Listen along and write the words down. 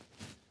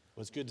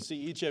Well, it's good to see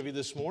each of you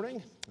this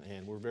morning,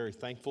 and we're very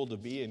thankful to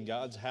be in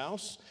God's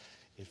house.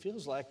 It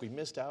feels like we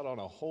missed out on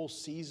a whole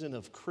season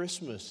of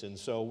Christmas, and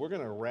so we're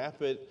going to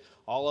wrap it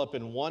all up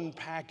in one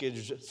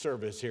package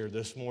service here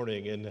this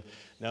morning. And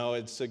no,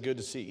 it's good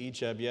to see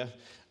each of you,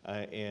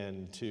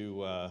 and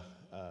it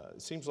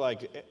seems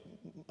like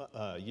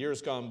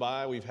years gone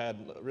by, we've had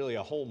really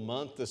a whole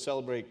month to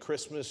celebrate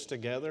Christmas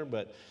together,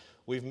 but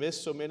we've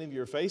missed so many of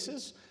your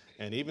faces.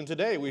 And even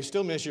today, we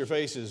still miss your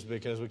faces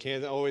because we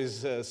can't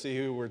always see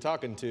who we're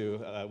talking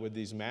to with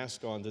these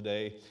masks on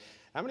today.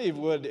 How many of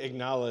you would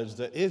acknowledge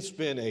that it's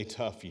been a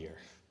tough year?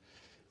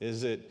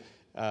 Is it,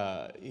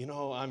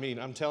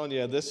 I'm telling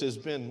you, this has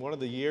been one of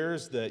the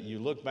years that you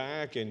look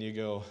back and you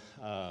go,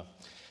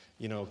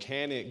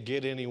 can it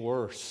get any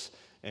worse?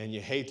 And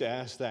you hate to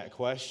ask that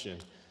question.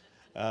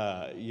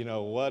 I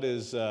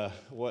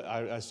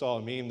saw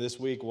a meme this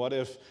week, what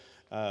if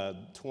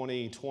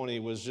 2020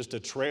 was just a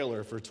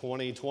trailer for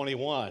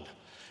 2021,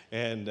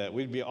 and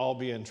we'd all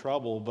be in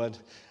trouble. But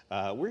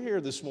we're here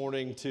this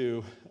morning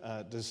to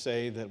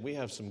say that we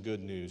have some good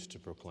news to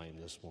proclaim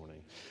this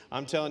morning.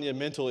 I'm telling you,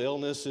 mental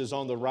illness is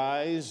on the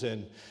rise,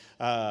 and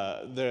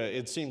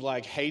it seems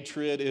like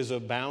hatred is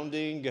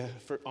abounding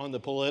on the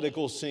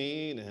political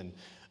scene, and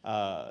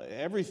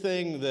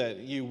everything that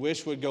you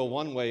wish would go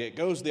one way, it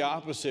goes the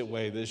opposite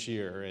way this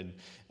year. And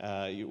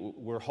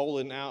we're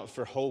holding out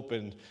for hope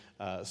and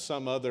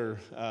some other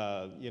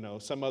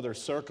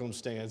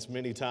circumstance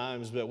many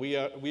times, but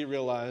we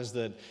realize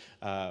that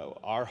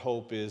our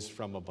hope is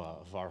from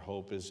above. Our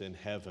hope is in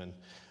heaven,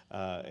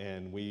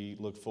 and we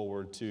look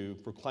forward to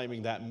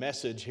proclaiming that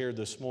message here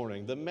this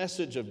morning, the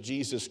message of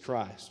Jesus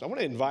Christ. I want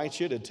to invite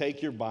you to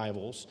take your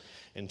Bibles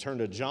and turn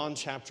to John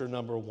chapter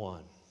number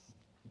 1.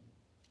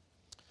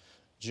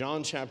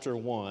 John chapter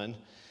 1,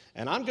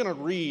 and I'm going to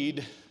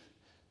read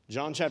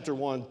John chapter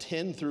 1,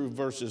 10 through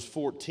verses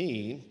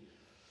 14.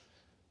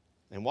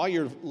 And while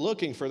you're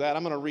looking for that,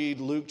 I'm going to read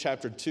Luke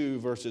chapter 2,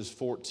 verses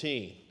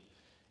 14.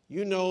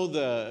 You know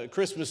the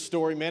Christmas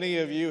story. Many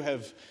of you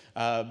have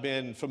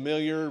been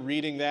familiar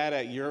reading that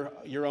at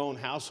your own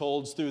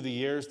households through the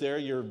years there.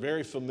 You're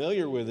very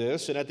familiar with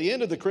this. And at the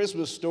end of the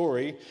Christmas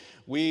story,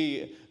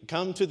 we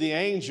come to the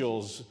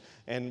angels,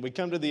 and we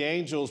come to the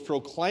angels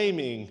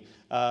proclaiming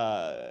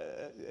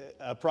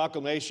a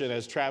proclamation,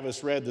 as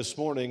Travis read this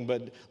morning.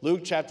 But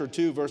Luke chapter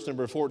 2, verse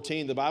number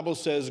 14, the Bible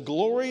says,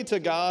 "Glory to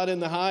God in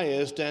the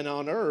highest, and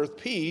on earth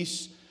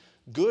peace,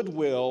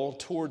 goodwill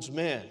towards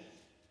men."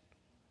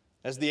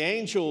 As the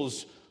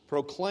angels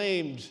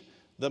proclaimed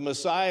the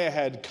Messiah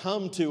had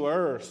come to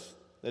earth,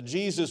 that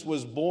Jesus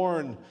was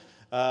born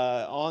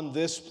on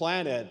this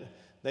planet,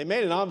 they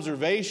made an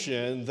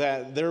observation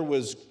that there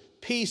was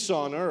peace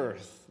on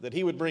earth, that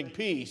he would bring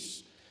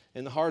peace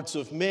in the hearts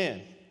of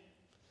men.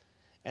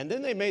 And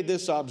then they made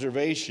this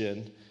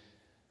observation,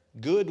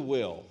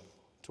 goodwill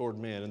toward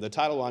men. And the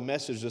title of my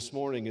message this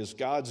morning is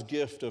God's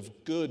Gift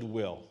of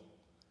Goodwill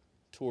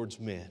Towards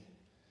Men.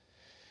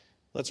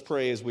 Let's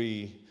pray as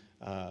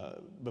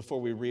before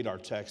we read our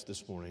text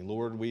this morning.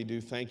 Lord, we do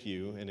thank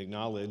you and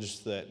acknowledge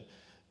that,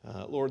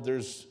 Lord,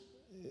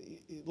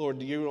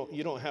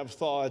 you don't have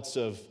thoughts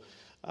of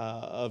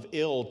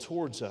ill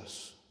towards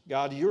us.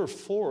 God, you're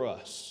for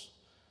us.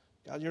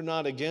 God, you're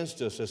not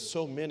against us, as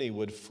so many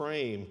would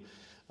frame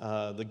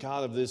the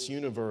God of this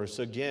universe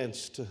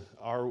against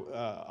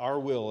our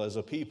will as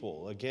a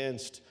people,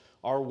 against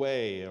our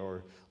way,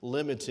 or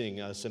limiting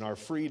us in our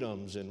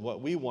freedoms and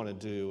what we want to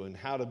do and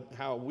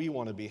how we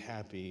want to be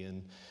happy.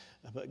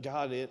 But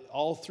God,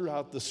 all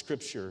throughout the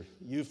Scripture,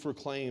 you've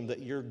proclaimed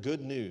that your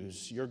good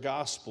news, your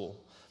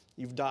gospel,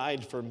 you've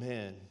died for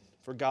men,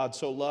 for God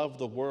so loved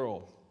the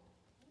world.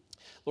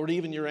 Lord,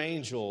 even your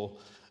angel,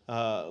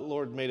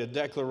 Lord, made a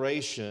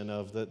declaration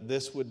of that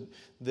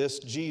this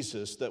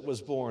Jesus that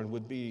was born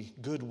would be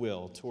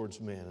goodwill towards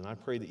men. And I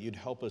pray that you'd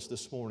help us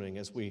this morning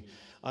as we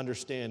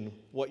understand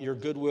what your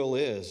goodwill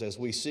is, as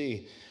we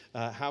see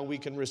how we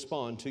can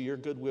respond to your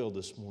goodwill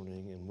this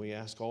morning. And we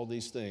ask all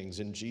these things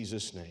in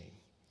Jesus' name.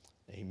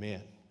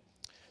 Amen.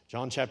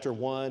 John chapter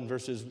 1,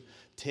 verses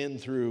 10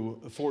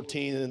 through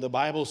 14, and the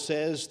Bible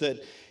says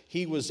that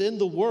he was in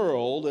the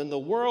world, and the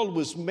world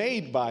was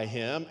made by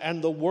him,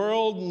 and the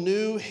world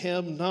knew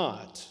him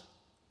not.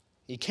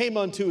 He came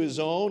unto his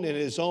own, and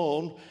his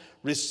own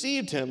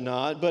received him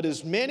not. But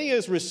as many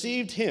as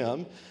received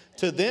him,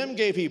 to them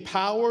gave he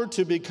power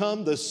to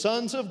become the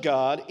sons of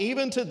God,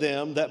 even to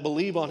them that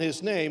believe on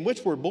his name,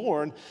 which were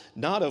born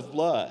not of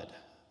blood,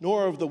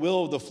 nor of the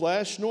will of the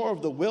flesh, nor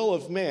of the will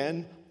of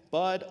man,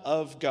 but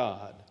of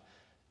God.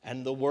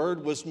 And the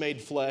Word was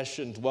made flesh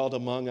and dwelt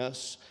among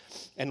us,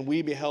 and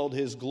we beheld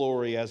his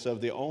glory as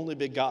of the only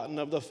begotten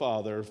of the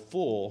Father,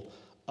 full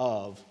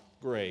of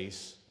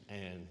grace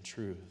and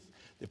truth.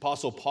 The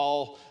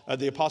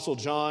Apostle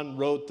John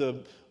wrote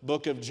the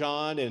book of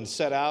John and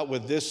set out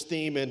with this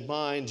theme in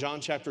mind.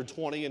 John chapter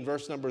 20 and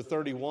verse number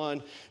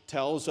 31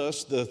 tells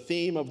us the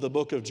theme of the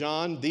book of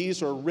John.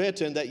 These are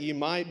written that ye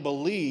might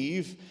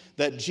believe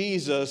that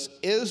Jesus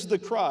is the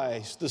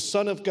Christ, the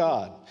Son of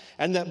God,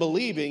 and that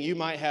believing you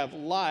might have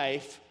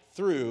life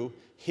through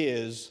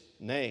his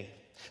name.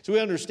 So we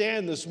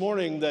understand this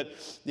morning that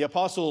the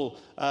Apostle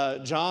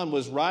John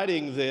was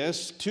writing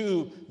this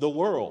to the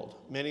world.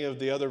 Many of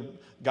the other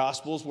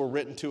Gospels were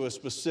written to a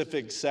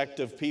specific sect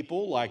of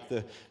people, like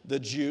the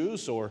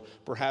Jews or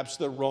perhaps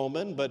the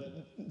Roman.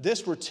 But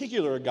this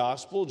particular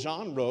Gospel,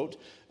 John wrote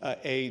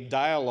a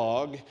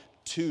dialogue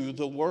to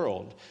the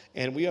world.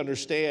 And we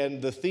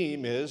understand the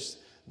theme is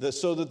that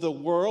so that the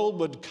world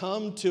would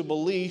come to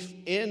belief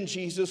in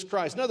Jesus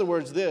Christ. In other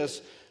words,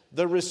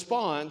 the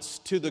response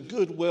to the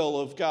goodwill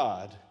of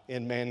God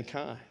in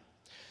mankind.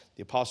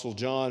 The Apostle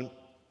John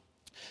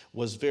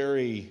was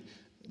very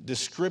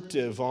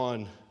descriptive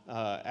on,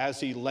 as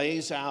he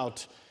lays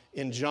out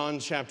in John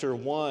chapter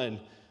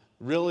 1,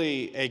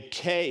 really a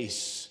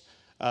case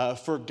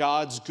for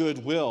God's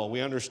goodwill.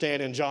 We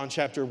understand in John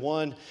chapter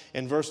 1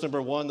 and verse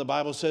number 1, the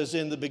Bible says,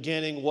 "In the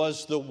beginning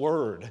was the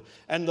Word,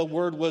 and the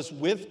Word was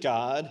with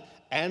God,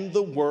 and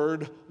the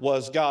Word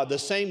was God. The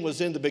same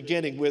was in the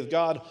beginning with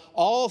God.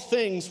 All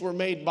things were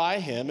made by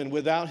him, and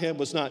without him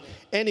was not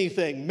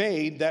anything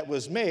made that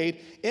was made.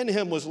 In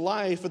him was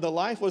life, and the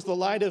life was the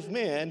light of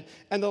men.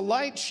 And the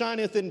light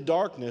shineth in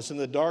darkness, and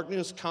the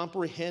darkness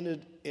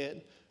comprehended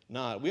it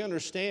not." We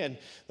understand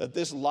that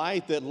this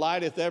light that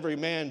lighteth every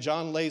man,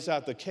 John lays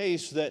out the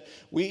case that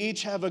we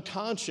each have a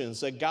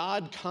conscience, a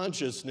God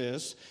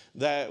consciousness,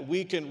 that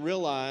we can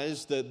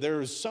realize that there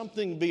is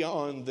something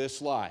beyond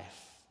this life.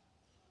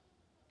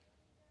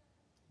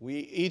 We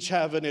each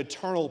have an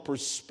eternal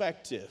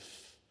perspective.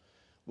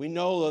 We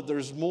know that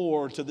there's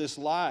more to this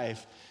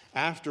life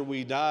after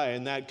we die,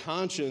 and that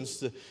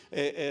conscience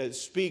it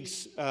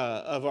speaks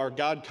of our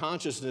God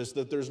consciousness,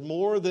 that there's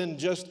more than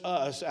just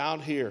us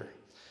out here.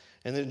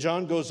 And then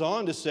John goes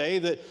on to say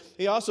that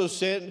he also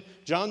sent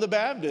John the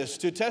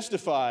Baptist to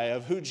testify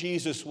of who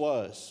Jesus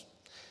was.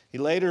 He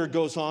later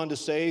goes on to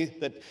say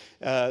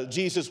that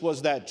Jesus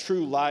was that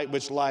true light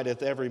which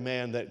lighteth every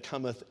man that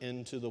cometh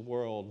into the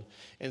world.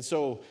 And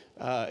so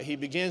he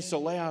begins to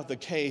lay out the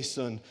case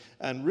and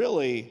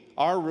really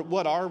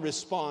what our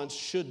response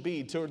should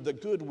be toward the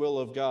goodwill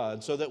of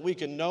God, so that we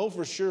can know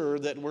for sure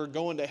that we're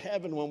going to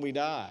heaven when we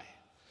die,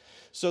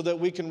 so that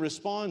we can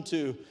respond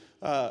to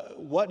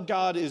what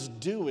God is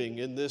doing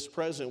in this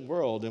present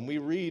world. And we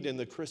read in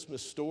the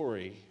Christmas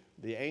story,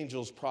 the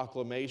angel's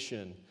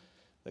proclamation,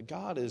 that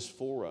God is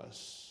for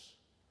us.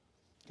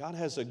 God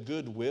has a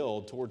good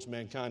will towards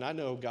mankind. I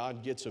know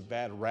God gets a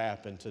bad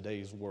rap in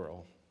today's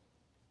world.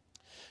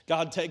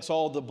 God takes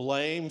all the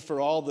blame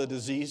for all the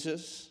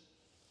diseases,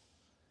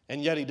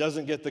 and yet he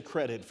doesn't get the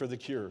credit for the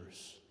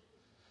cures.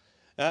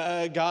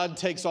 God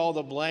takes all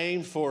the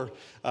blame for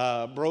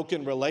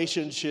broken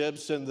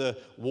relationships, and the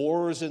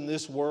wars in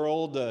this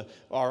world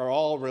are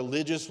all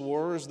religious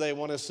wars, they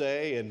want to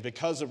say, and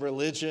because of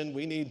religion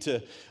we need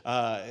to,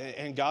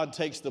 and God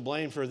takes the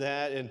blame for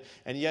that,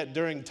 and yet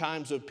during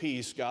times of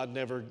peace God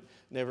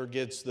never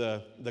gets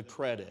the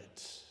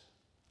credit.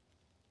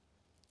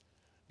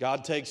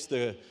 God takes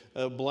the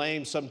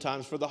blame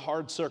sometimes for the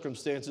hard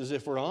circumstances,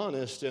 if we're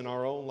honest, in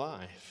our own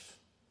life.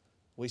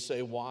 We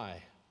say,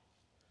 why?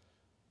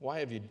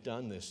 Why have you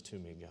done this to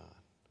me, God?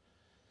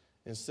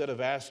 Instead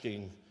of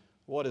asking,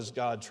 what is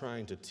God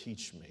trying to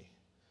teach me?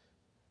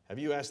 Have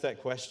you asked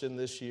that question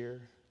this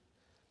year?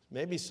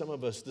 Maybe some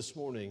of us this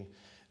morning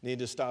need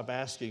to stop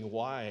asking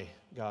why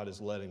God is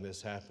letting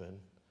this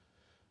happen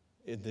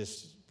in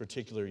this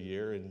particular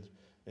year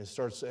and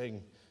start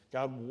saying,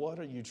 God, what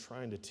are you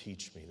trying to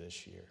teach me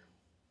this year?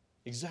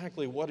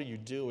 Exactly what are you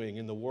doing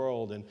in the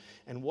world,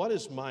 and what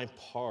is my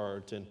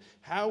part, and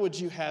how would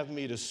you have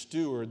me to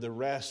steward the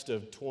rest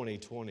of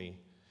 2020?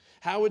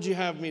 How would you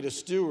have me to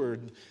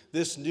steward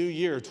this new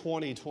year,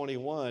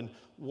 2021?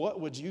 What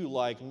would you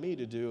like me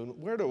to do, and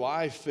where do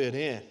I fit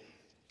in?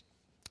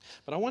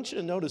 But I want you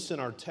to notice in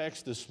our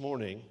text this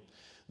morning,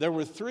 there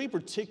were three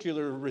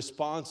particular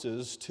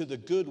responses to the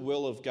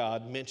goodwill of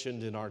God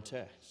mentioned in our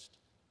text.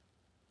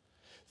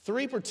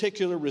 Three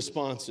particular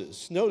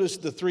responses. Notice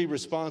the three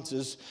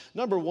responses.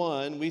 Number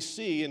one, we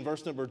see in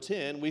verse number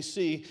 10, we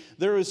see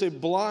there is a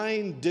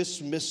blind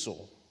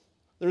dismissal.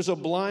 There's a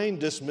blind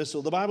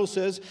dismissal. The Bible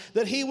says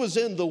that he was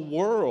in the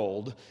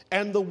world,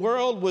 and the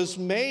world was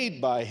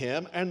made by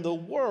him, and the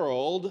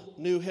world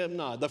knew him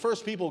not. The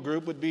first people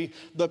group would be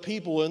the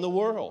people in the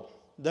world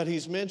that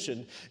he's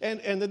mentioned.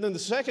 And then the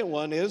second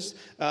one is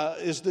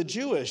the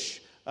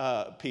Jewish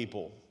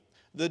people.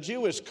 The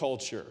Jewish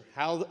culture,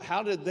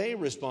 how did they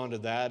respond to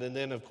that? And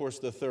then, of course,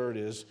 the third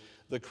is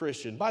the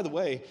Christian. By the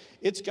way,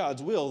 it's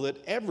God's will that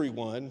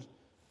everyone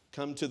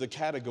come to the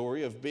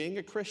category of being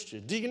a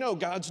Christian. Do you know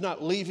God's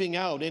not leaving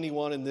out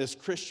anyone in this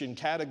Christian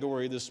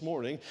category this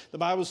morning? The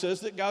Bible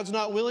says that God's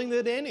not willing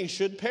that any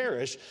should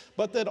perish,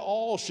 but that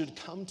all should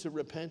come to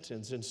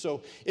repentance. And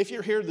so if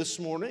you're here this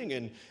morning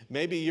and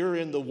maybe you're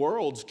in the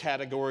world's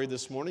category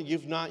this morning,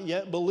 you've not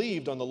yet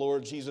believed on the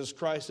Lord Jesus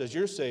Christ as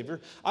your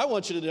Savior, I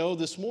want you to know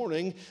this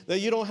morning that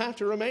you don't have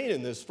to remain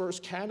in this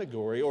first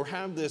category or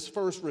have this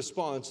first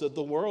response that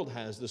the world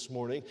has this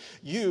morning.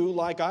 You,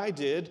 like I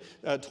did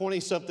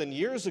 20-something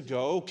years ago,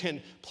 ago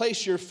can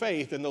place your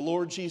faith in the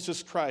Lord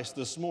Jesus Christ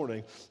this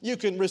morning. You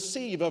can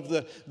receive of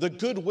the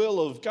goodwill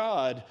of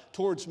God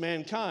towards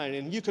mankind,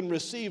 and you can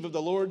receive of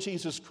the Lord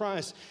Jesus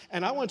Christ.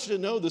 And I want you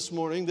to know this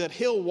morning that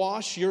He'll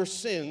wash your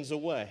sins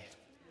away.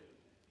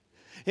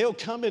 He'll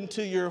come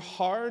into your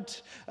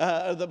heart.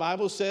 The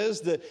Bible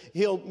says that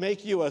He'll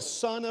make you a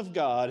son of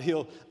God.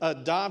 He'll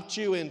adopt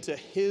you into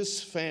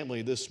His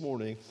family this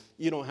morning.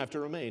 You don't have to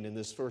remain in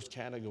this first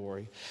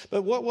category.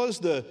 But what was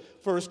the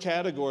first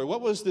category? What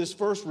was this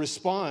first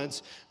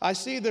response? I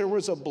see there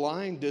was a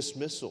blind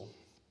dismissal.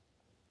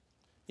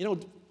 You know,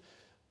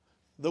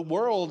 the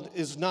world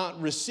is not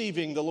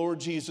receiving the Lord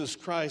Jesus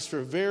Christ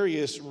for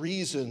various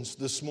reasons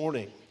this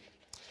morning.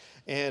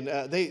 And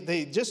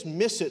they just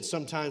miss it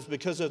sometimes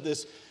because of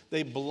this.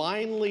 They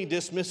blindly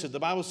dismiss it. The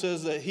Bible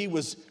says that He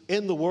was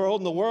in the world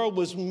and the world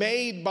was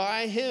made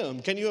by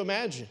Him. Can you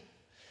imagine?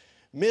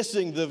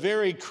 Missing the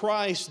very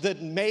Christ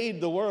that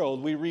made the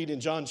world. We read in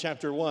John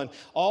chapter 1,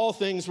 all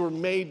things were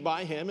made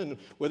by Him, and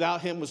without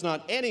Him was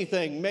not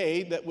anything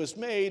made that was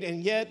made,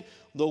 and yet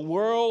the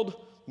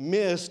world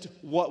missed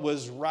what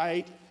was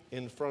right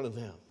in front of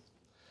them.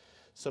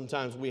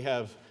 Sometimes we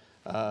have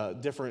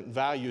different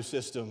value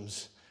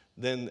systems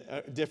than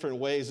different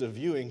ways of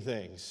viewing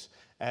things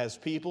as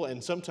people,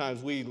 and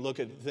sometimes we look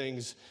at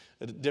things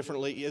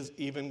differently as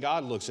even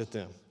God looks at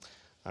them.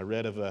 I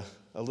read of a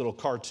little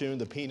cartoon,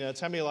 the Peanuts.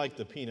 How many like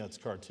the Peanuts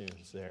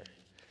cartoons there?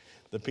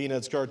 The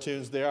Peanuts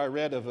cartoons there. I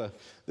read of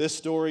this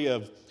story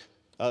of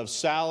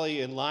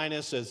Sally and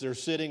Linus as they're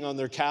sitting on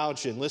their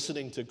couch and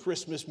listening to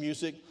Christmas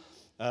music.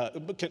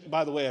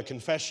 By the way, a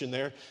confession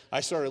there.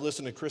 I started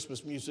listening to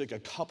Christmas music a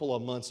couple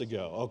of months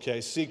ago, okay?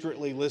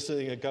 Secretly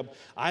listening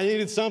I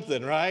needed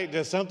something, right?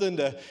 Just something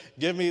to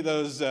give me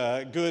those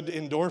good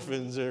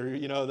endorphins or,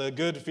 the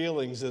good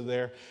feelings in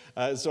there.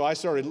 So I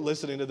started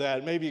listening to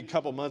that maybe a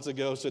couple months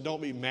ago, so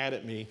don't be mad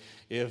at me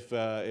if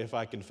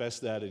I confess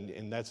that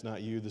and that's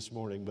not you this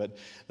morning. But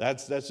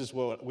that's just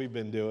what we've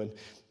been doing.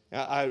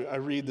 I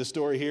read the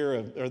story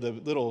here, or the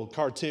little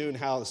cartoon,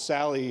 how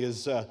Sally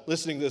is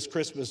listening to this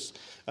Christmas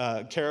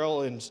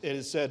carol, and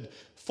it said,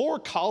 4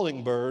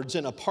 calling birds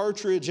and a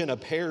partridge in a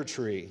pear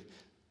tree.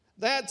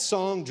 That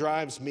song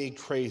drives me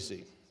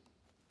crazy.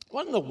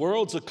 What in the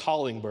world's a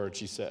calling bird,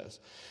 she says.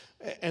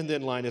 And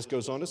then Linus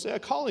goes on to say, a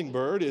calling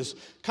bird is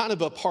kind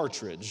of a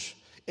partridge.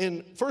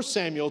 In 1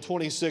 Samuel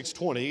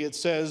 26:20, it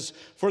says,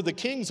 for the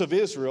kings of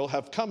Israel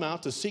have come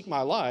out to seek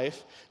my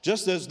life,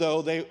 just as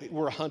though they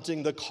were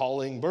hunting the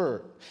calling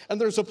bird. And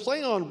there's a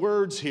play on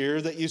words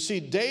here that you see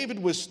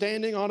David was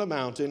standing on a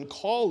mountain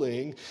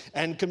calling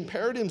and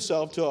compared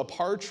himself to a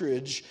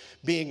partridge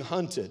being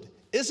hunted.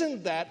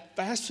 Isn't that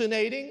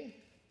fascinating?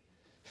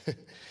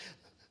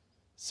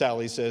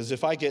 Sally says,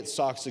 if I get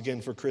socks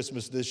again for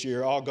Christmas this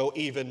year, I'll go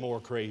even more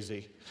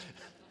crazy.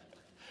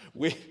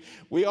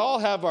 We all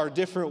have our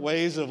different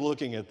ways of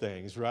looking at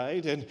things,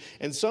 right?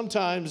 And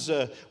sometimes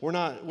we're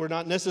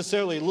not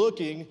necessarily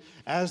looking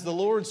as the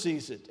Lord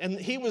sees it. And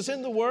He was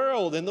in the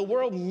world, and the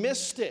world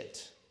missed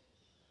it.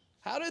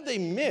 How did they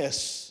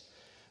miss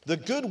the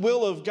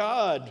goodwill of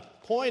God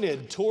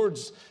pointed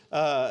towards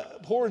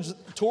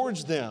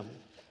them?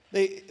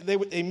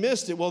 They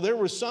missed it. Well, there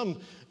were some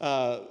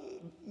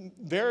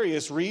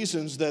various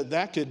reasons that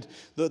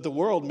the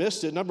world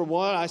missed it. Number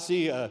one, I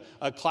see a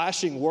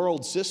clashing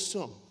world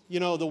system.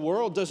 The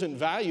world doesn't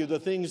value the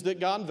things that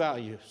God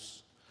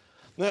values.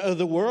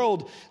 The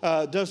world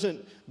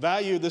doesn't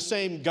value the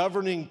same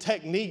governing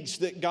techniques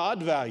that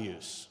God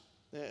values.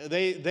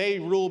 They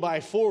rule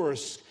by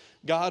force.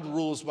 God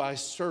rules by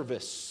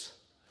service.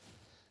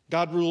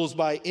 God rules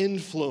by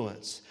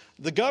influence.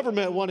 The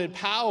government wanted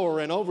power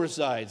and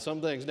oversight.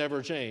 Some things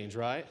never change,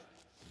 right?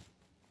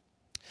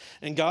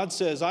 And God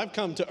says, I've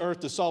come to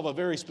earth to solve a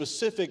very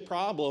specific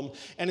problem,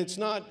 and it's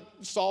not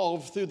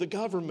solved through the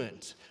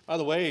government. By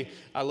the way,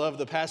 I love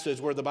the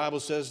passage where the Bible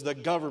says, the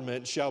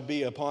government shall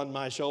be upon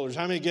my shoulders.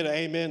 How many get an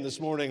amen this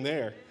morning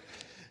there?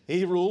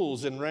 He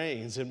rules and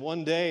reigns, and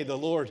one day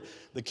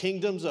the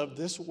kingdoms of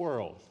this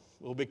world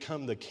will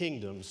become the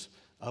kingdoms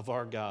of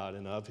our God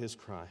and of His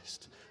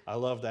Christ. I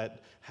love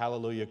that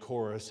hallelujah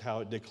chorus, how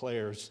it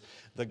declares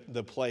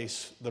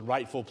the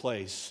rightful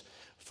place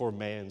for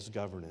man's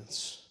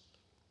governance.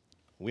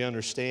 We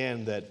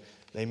understand that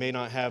they may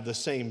not have the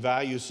same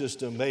value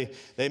system. They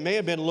may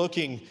have been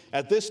looking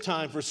at this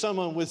time for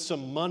someone with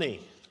some money.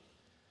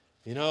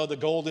 The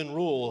golden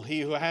rule,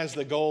 he who has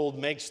the gold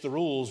makes the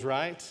rules,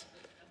 right?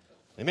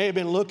 They may have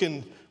been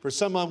looking for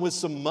someone with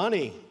some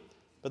money,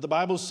 but the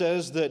Bible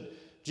says that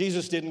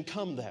Jesus didn't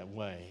come that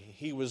way.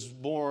 He was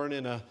born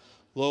in a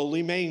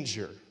lowly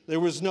manger.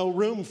 There was no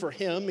room for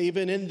Him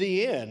even in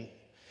the inn.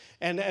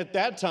 And at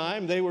that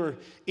time, they were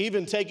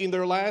even taking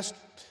their last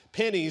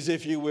pennies,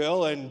 if you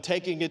will, and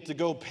taking it to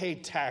go pay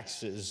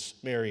taxes,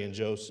 Mary and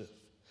Joseph.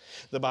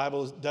 The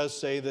Bible does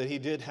say that He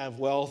did have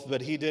wealth,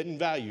 but He didn't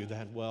value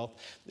that wealth.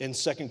 In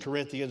 2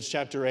 Corinthians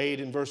chapter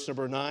 8 and verse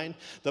number 9,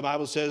 the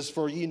Bible says,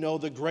 for ye know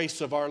the grace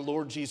of our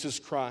Lord Jesus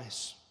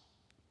Christ.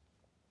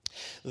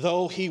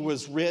 Though He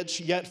was rich,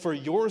 yet for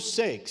your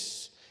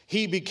sakes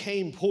he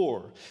became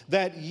poor,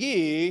 that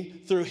ye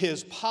through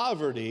his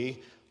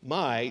poverty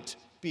might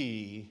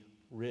be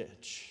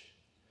rich.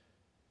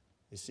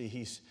 You see,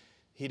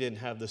 he didn't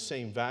have the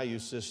same value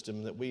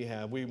system that we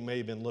have. We may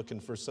have been looking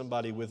for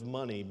somebody with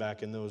money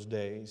back in those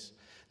days.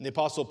 And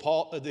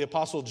the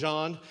Apostle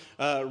John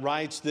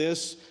writes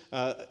this,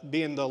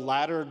 being the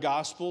latter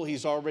gospel.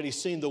 He's already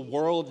seen the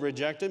world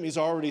reject him. He's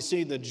already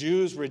seen the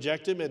Jews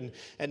reject him.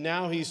 And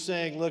now he's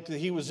saying, look,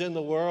 he was in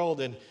the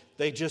world and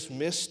they just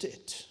missed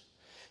it.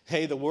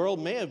 Hey, the world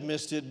may have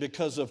missed it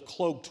because of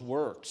cloaked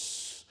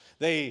works.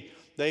 They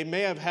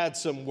may have had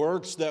some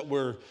works that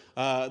were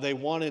they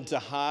wanted to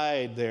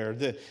hide there.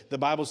 The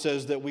Bible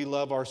says that we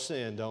love our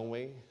sin, don't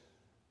we?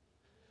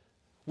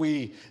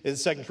 We, in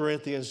 2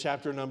 Corinthians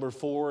chapter number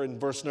 4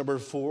 and verse number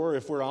 4,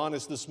 if we're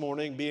honest this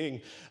morning,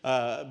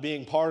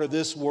 being part of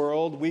this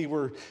world, we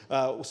were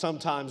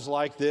sometimes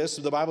like this.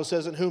 The Bible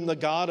says, in whom the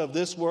God of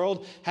this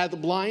world hath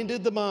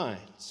blinded the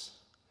minds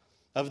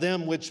of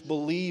them which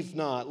believe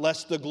not,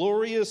 lest the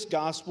glorious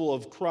gospel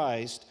of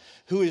Christ,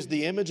 who is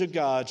the image of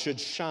God,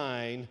 should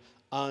shine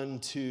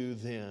unto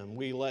them.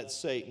 We let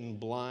Satan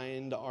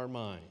blind our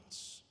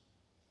minds.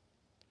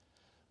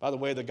 By the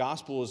way, the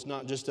gospel is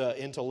not just an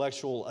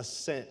intellectual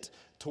assent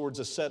towards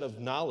a set of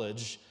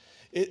knowledge.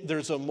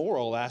 There's a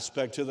moral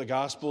aspect to the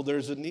gospel.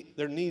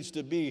 There needs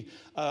to be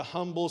a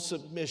humble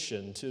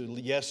submission to,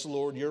 yes,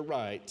 Lord, you're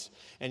right.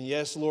 And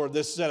yes, Lord,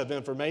 this set of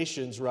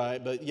information's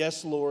right. But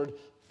yes, Lord,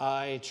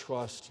 I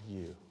trust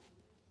you.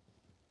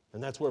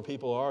 And that's where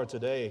people are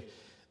today.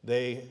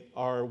 They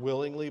are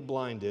willingly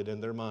blinded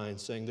in their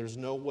minds, saying there's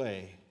no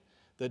way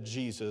that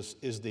Jesus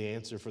is the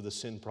answer for the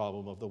sin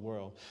problem of the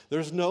world.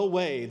 There's no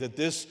way that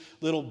this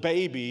little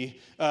baby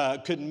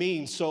could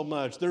mean so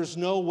much. There's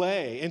no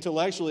way.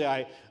 Intellectually,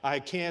 I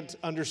can't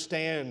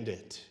understand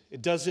it.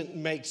 It doesn't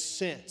make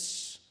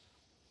sense.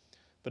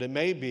 But it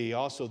may be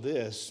also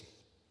this.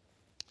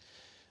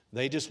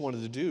 They just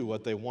wanted to do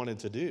what they wanted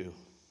to do.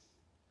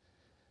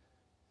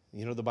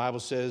 You know, the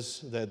Bible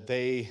says that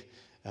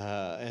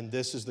and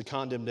this is the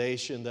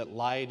condemnation, that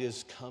light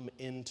is come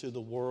into the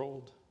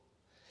world.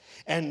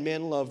 And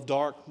men love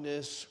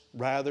darkness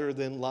rather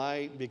than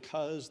light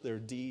because their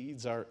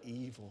deeds are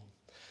evil.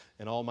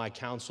 In all my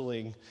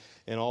counseling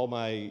and all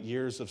my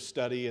years of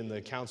study in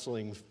the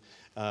counseling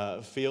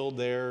field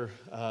there,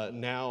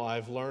 now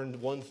I've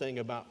learned one thing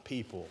about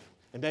people.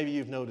 And maybe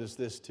you've noticed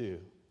this too.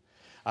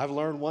 I've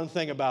learned one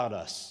thing about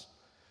us.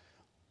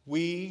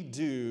 We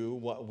do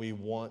what we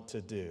want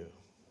to do.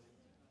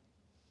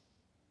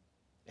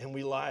 And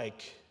we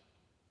like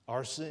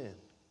our sin.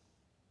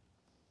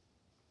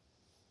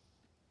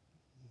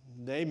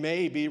 They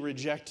may be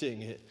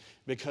rejecting it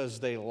because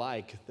they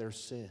like their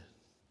sin.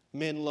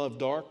 Men love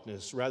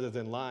darkness rather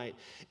than light.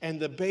 And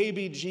the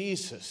baby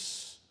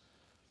Jesus,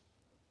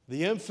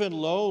 the infant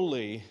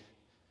lowly,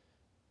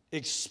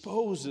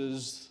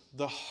 exposes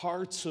the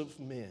hearts of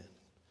men.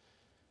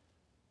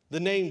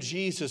 The name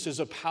Jesus is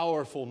a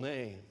powerful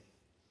name.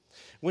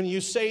 When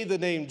you say the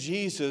name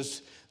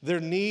Jesus, there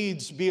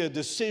needs to be a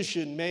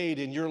decision made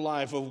in your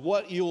life of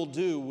what you'll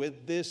do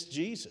with this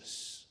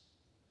Jesus.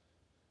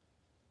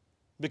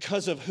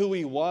 Because of who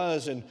he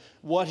was and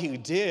what he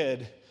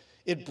did,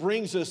 it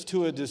brings us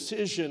to a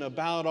decision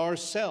about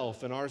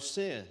ourself and our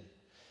sin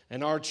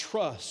and our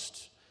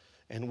trust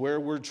and where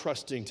we're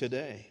trusting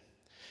today.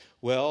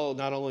 Well,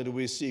 not only do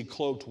we see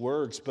cloaked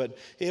works, but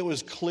it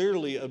was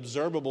clearly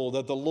observable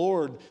that the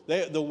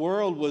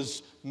world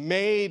was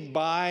made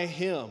by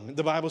him.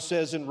 The Bible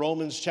says in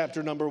Romans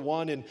chapter number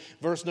 1 and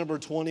verse number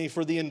 20,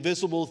 for the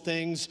invisible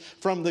things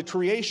from the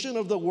creation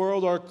of the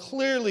world are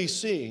clearly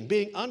seen,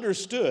 being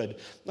understood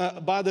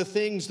by the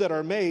things that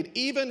are made,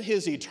 even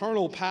his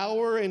eternal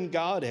power and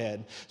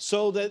Godhead,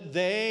 so that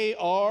they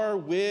are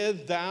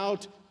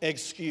without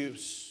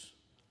excuse.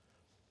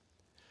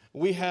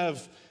 We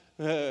have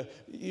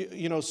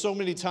so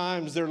many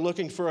times they're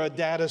looking for a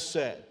data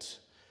set.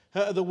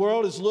 The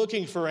world is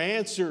looking for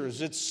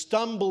answers. It's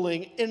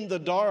stumbling in the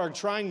dark,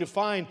 trying to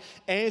find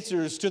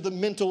answers to the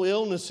mental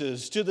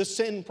illnesses, to the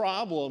sin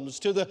problems,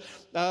 to the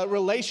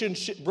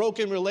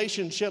broken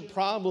relationship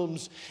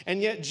problems. And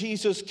yet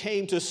Jesus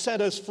came to set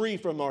us free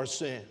from our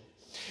sin.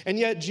 And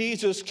yet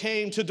Jesus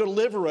came to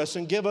deliver us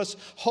and give us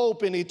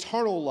hope in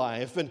eternal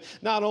life. And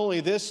not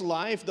only this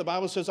life, the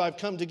Bible says, I've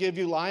come to give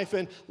you life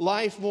and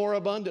life more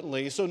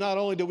abundantly. So not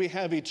only do we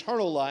have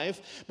eternal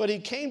life, but he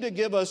came to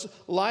give us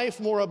life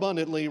more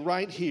abundantly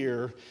right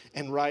here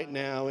and right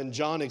now. And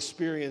John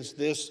experienced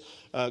this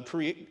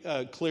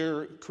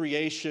clear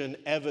creation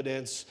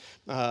evidence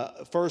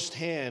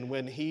firsthand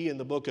when he, in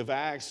the book of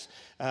Acts,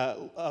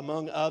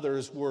 among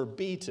others, were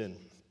beaten.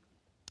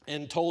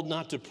 and told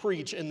not to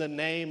preach in the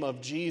name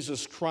of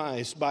Jesus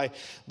Christ by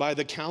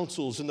the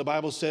councils. And the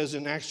Bible says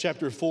in Acts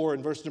chapter 4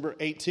 and verse number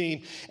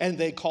 18, and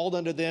they called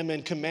unto them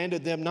and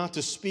commanded them not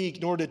to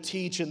speak nor to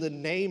teach in the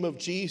name of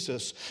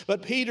Jesus.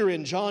 But Peter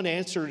and John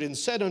answered and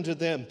said unto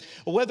them,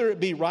 whether it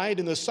be right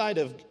in the sight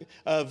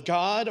of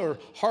God, or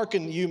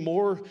hearken you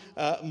more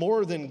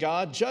than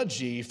God,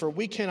 judge ye, for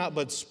we cannot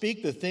but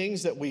speak the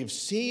things that we've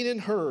seen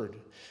and heard.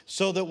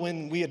 So that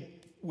when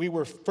we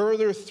were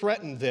further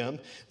threatened them,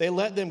 they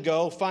let them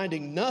go,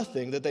 finding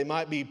nothing that they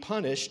might be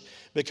punished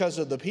because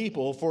of the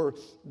people, for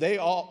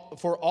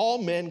all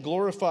men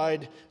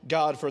glorified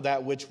God for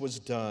that which was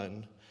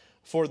done.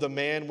 For the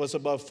man was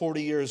above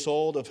 40 years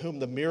old, of whom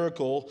the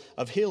miracle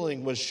of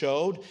healing was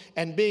showed.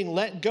 And being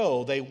let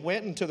go, they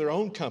went into their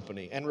own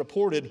company and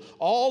reported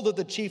all that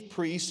the chief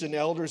priests and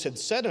elders had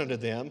said unto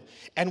them.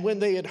 And when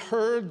they had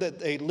heard that,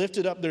 they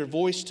lifted up their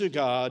voice to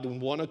God in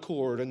one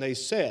accord, and they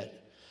said,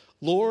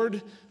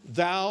 Lord,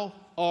 thou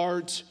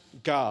art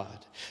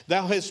God.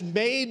 Thou hast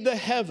made the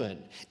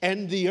heaven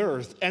and the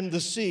earth and the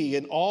sea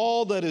and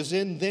all that is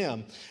in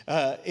them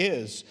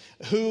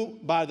who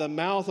by the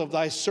mouth of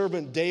thy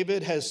servant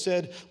David has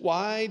said,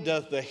 why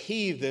doth the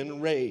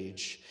heathen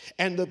rage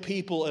and the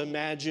people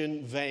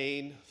imagine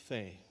vain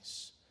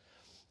things?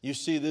 You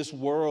see, this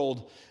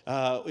world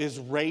is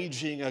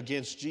raging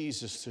against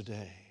Jesus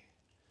today.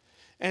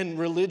 And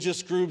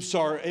religious groups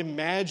are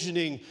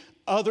imagining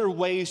other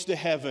ways to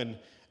heaven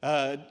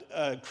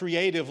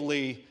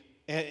creatively,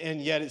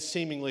 and yet it's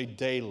seemingly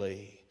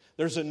daily.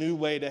 There's a new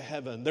way to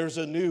heaven. There's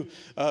a new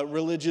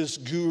religious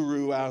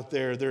guru out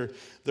there.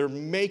 They're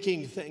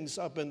making things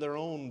up in their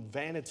own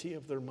vanity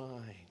of their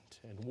mind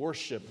and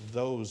worship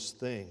those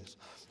things.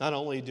 Not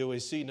only do we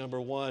see,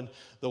 number one,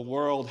 the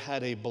world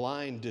had a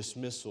blind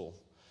dismissal,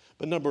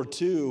 but number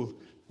two,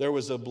 there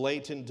was a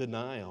blatant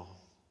denial.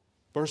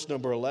 Verse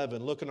number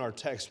 11, look in our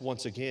text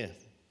once again.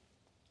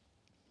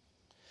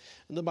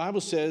 And the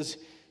Bible says,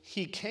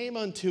 he came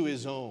unto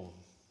his own,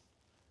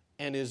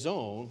 and his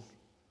own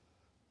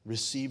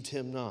received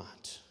him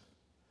not.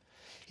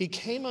 He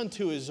came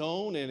unto his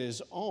own, and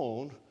his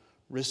own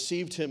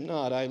received him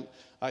not.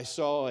 I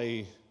saw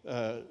a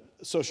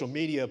social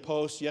media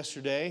post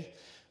yesterday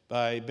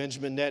by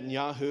Benjamin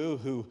Netanyahu,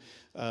 who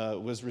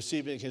was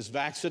receiving his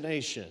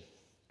vaccination.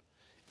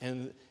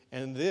 And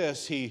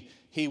this,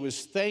 he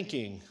was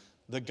thanking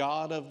the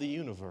God of the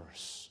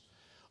universe.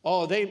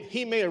 Oh,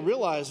 he may have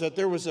realized that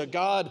there was a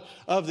God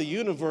of the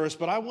universe,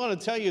 but I want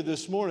to tell you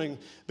this morning,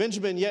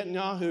 Benjamin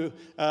Netanyahu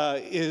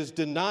is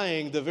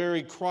denying the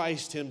very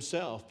Christ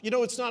himself. You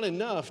know, it's not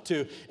enough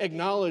to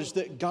acknowledge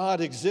that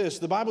God exists.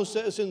 The Bible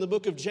says in the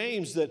book of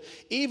James that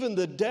even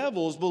the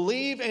devils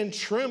believe and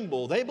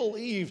tremble. They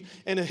believe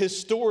in a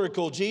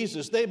historical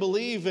Jesus. They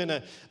believe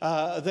in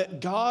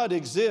that God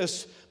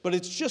exists, but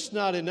it's just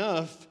not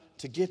enough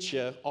to get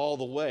you all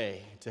the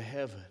way to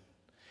heaven.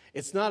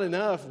 It's not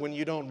enough when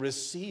you don't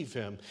receive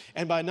him.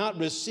 And by not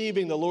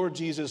receiving the Lord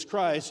Jesus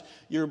Christ,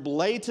 you're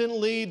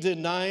blatantly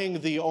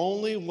denying the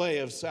only way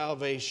of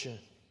salvation.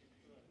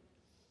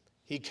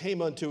 He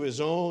came unto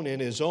his own,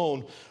 and his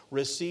own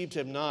received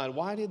him not.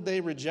 Why did they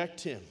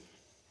reject him?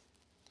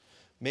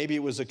 Maybe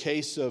it was a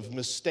case of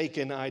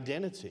mistaken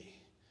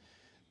identity.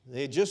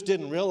 They just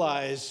didn't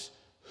realize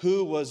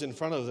who was in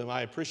front of them.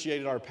 I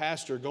appreciated our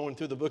pastor going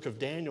through the book of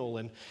Daniel,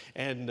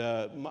 and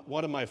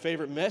one of my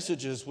favorite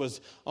messages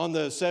was on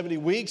the 70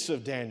 weeks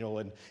of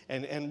Daniel,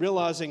 and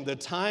realizing the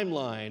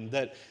timeline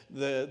that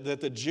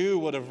the Jew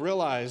would have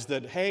realized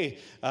that, hey,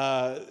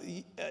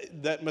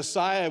 that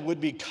Messiah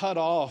would be cut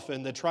off,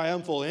 and the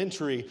triumphal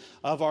entry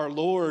of our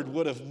Lord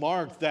would have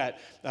marked that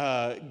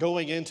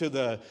going into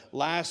the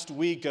last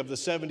week of the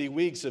 70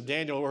 weeks of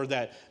Daniel, or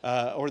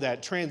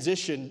that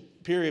transition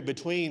period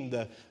between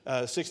the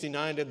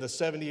 69th and the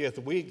 70th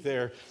week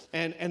there.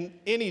 And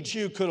any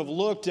Jew could have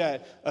looked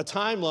at a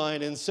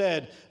timeline and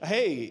said,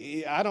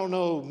 hey, I don't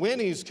know when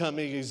he's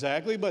coming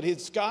exactly, but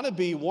it's got to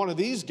be one of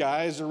these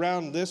guys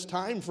around this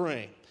time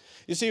frame.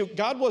 You see,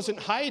 God wasn't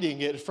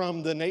hiding it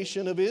from the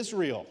nation of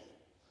Israel.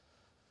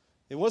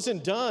 It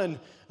wasn't done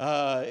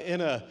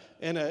in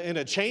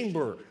a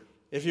chamber,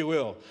 if you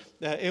will.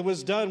 It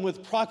was done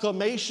with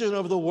proclamation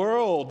of the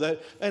world,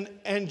 that an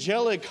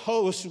angelic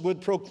host would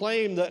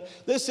proclaim that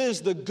this is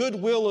the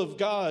goodwill of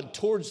God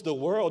towards the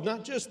world,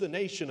 not just the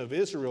nation of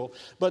Israel,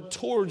 but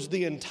towards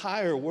the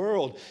entire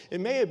world. It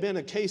may have been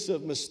a case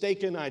of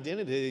mistaken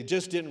identity. They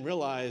just didn't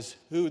realize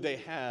who they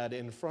had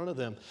in front of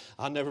them.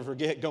 I'll never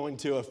forget going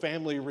to a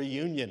family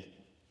reunion.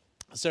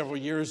 Several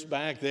years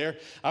back there,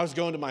 I was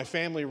going to my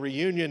family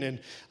reunion, and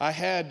I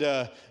had,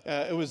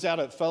 it was out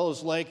at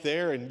Fellows Lake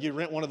there, and you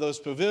rent one of those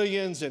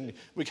pavilions, and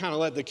we kind of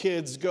let the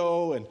kids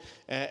go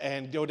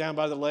and go down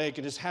by the lake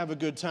and just have a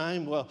good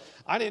time. Well,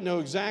 I didn't know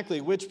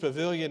exactly which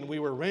pavilion we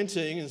were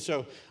renting, and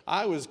so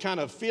I was kind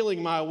of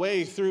feeling my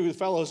way through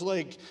Fellows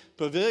Lake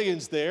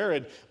pavilions there,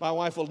 and my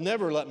wife will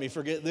never let me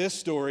forget this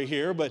story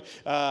here, but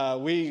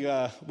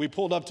we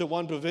pulled up to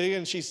one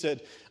pavilion. She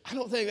said, I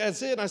don't think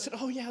that's it. And I said,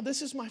 oh yeah,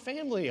 this is my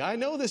family. I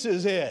know this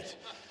is it.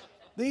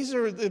 These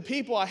are the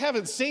people, I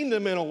haven't seen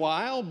them in a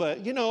while, but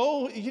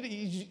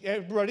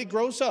everybody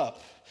grows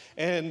up.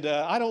 And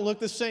I don't look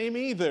the same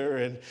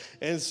either.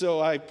 And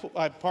so I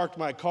parked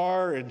my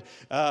car and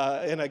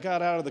I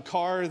got out of the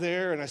car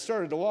there and I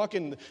started to walk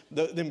in.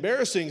 The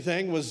embarrassing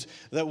thing was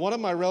that one of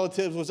my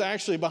relatives was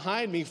actually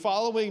behind me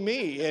following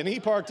me, and he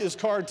parked his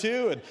car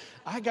too. And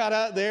I got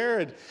out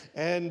there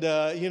and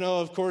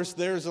of course,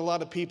 there's a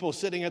lot of people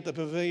sitting at the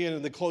pavilion,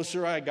 and the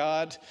closer I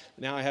got,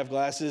 now I have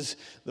glasses,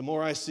 the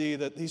more I see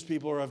that these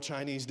people are of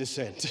Chinese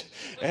descent.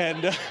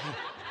 And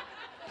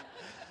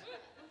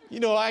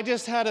I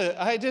just had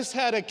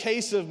a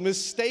case of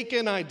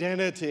mistaken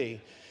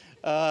identity.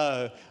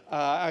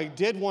 I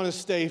did want to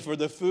stay for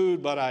the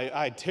food, but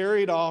I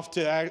tarried off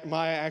to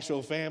my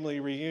actual family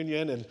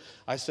reunion, and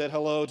I said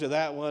hello to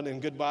that one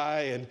and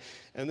goodbye.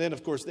 And then,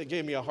 of course, they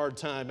gave me a hard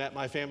time at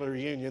my family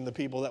reunion, the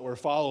people that were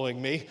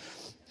following me.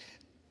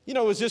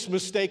 It was just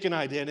mistaken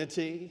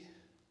identity.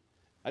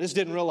 I just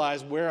didn't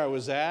realize where I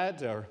was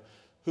at or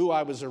who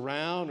I was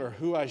around or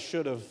who I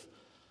should have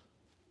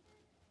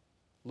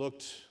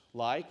looked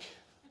like.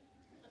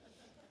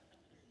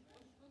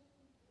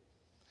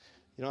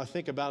 I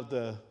think about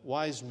the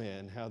wise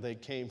men, how they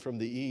came from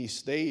the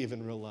east. They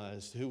even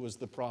realized who was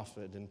the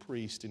prophet and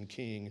priest and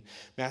king.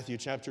 Matthew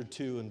chapter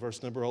 2 and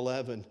verse number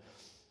 11.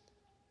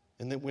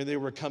 And then when they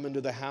were coming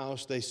to the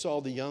house, they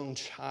saw the young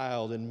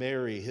child and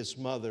Mary, his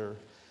mother,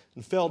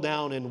 and fell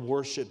down and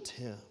worshiped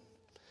him.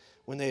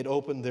 When they had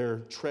opened their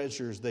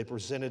treasures, they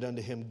presented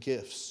unto him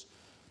gifts,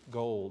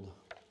 gold,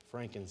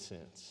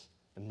 frankincense,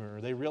 and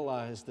myrrh. They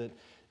realized that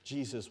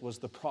Jesus was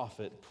the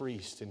prophet,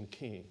 priest, and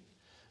king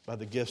by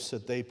the gifts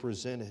that they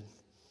presented.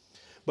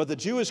 But the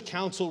Jewish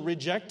council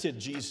rejected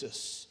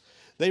Jesus.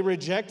 They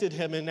rejected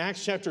him. In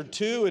Acts chapter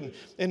 2 and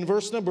in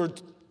verse number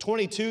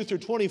 22 through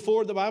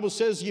 24, the Bible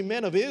says, "You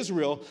men of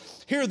Israel,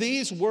 hear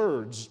these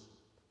words.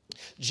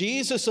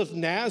 Jesus of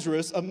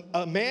Nazareth,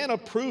 a man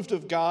approved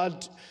of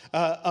God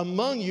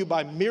among you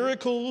by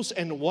miracles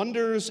and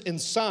wonders and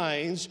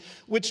signs,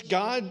 which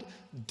God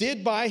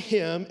did by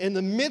him in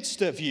the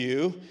midst of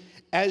you,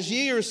 as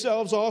ye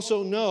yourselves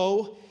also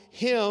know,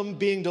 him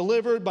being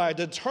delivered by a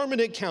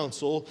determinate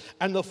counsel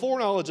and the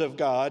foreknowledge of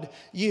God,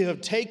 ye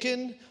have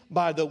taken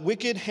by the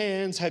wicked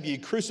hands, have ye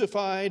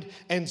crucified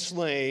and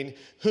slain,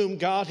 whom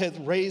God hath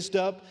raised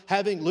up,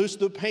 having loosed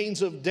the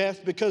pains of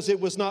death, because it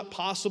was not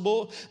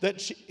possible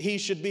that he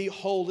should be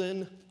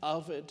holden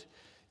of it."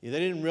 They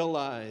didn't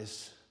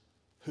realize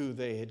who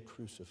they had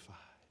crucified.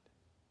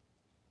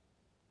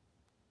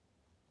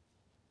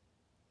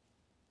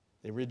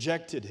 They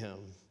rejected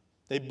him.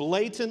 They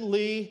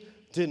blatantly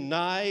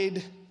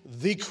denied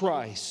the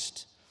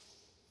Christ.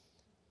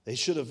 They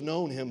should have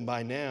known him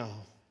by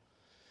now.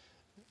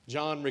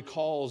 John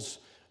recalls,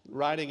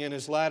 writing in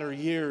his latter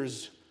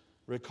years,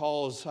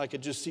 I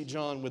could just see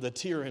John with a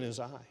tear in his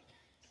eye.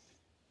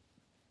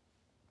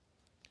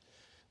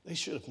 They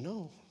should have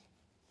known.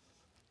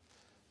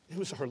 It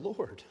was our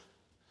Lord.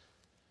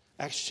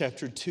 Acts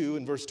chapter 2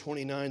 and verse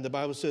 29, the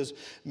Bible says,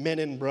 "Men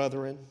and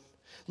brethren,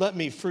 let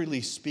me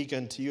freely speak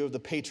unto you of the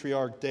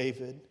patriarch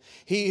David,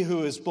 he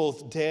who is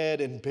both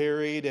dead and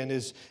buried, and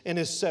is in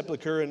his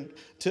sepulchre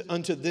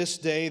unto this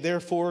day.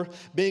 Therefore,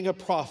 being a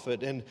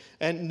prophet,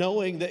 and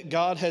knowing that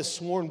God has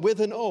sworn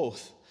with an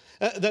oath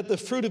that the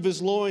fruit of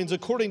his loins,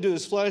 according to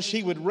his flesh,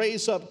 he would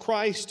raise up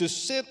Christ to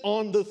sit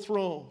on the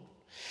throne.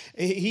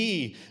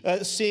 He,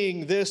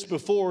 seeing this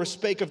before,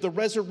 spake of the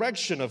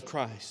resurrection of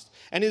Christ.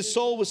 And his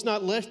soul was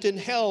not left in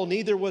hell,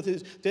 neither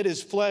did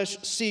his flesh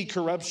see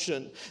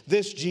corruption.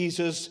 This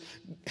Jesus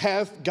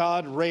hath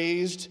God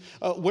raised,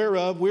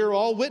 whereof we are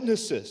all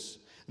witnesses.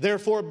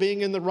 Therefore,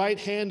 being in the right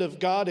hand of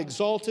God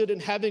exalted,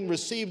 and having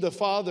received the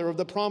Father of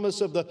the promise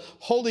of the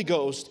Holy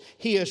Ghost,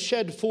 he has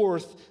shed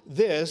forth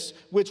this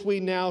which we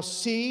now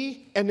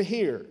see and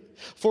hear.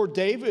 For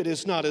David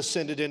is not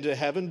ascended into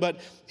heaven, but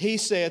he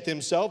saith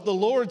himself, the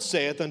Lord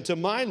saith unto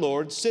my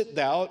Lord, sit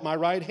thou at my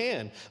right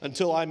hand,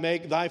 until I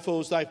make thy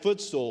foes thy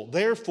footstool.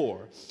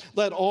 Therefore,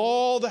 let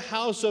all the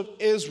house of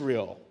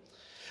Israel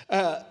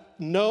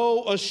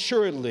know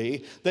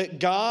assuredly that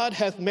God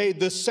hath made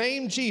the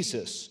same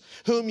Jesus,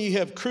 whom ye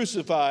have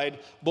crucified,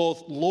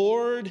 both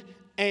Lord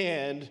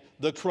and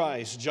the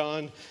Christ."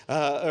 The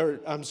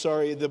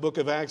book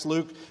of Acts,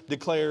 Luke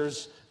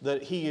declares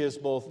that he is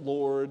both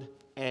Lord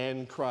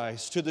and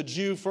Christ. To the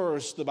Jew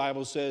first, the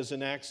Bible says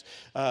in Acts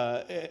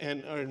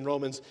and in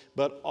Romans,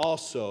 but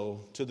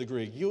also to the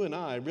Greek. You and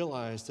I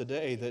realize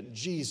today that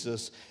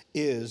Jesus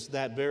is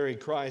that very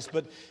Christ.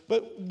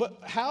 But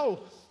how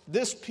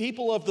this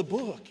people of the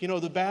book,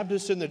 the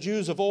Baptists and the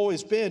Jews have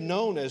always been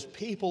known as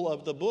people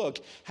of the book.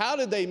 How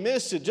did they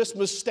miss it? Just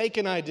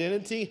mistaken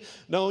identity?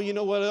 No, you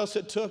know what else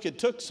it took? It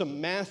took some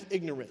math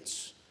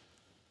ignorance.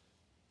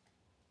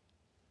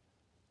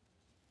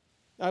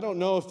 I don't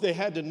know if they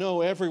had to know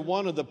every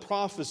one of the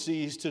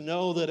prophecies to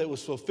know that it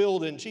was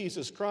fulfilled in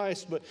Jesus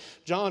Christ, but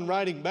John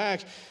writing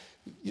back,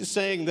 is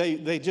saying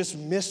they just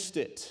missed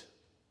it.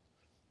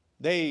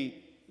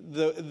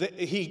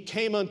 He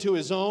came unto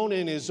his own,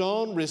 and his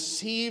own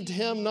received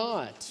him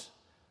not.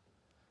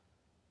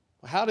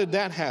 How did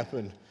that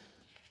happen?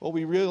 Well,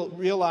 we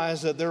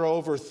realize that there are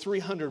over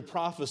 300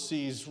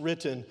 prophecies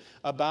written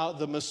about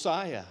the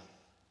Messiah.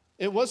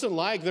 It wasn't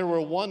like there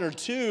were one or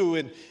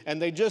two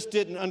and they just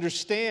didn't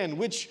understand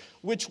which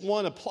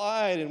one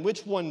applied and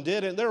which one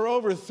didn't. There are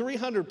over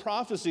 300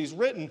 prophecies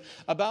written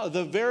about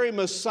the very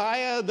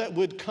Messiah that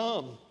would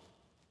come.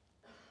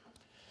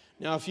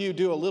 Now, if you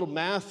do a little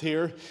math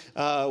here,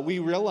 we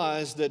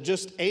realize that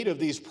just 8 of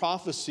these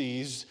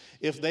prophecies,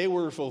 if they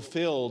were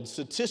fulfilled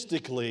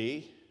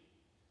statistically,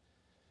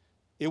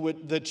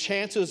 the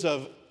chances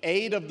of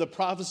 8 of the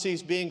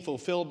prophecies being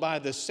fulfilled by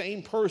the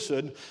same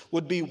person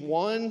would be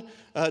 1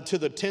 to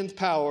the 10th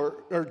power,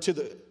 or to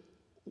the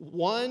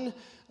 1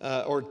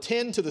 or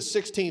 10 to the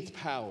 16th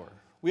power.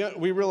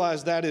 We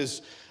realize that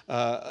is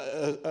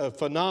a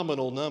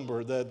phenomenal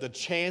number. The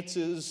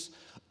chances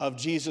of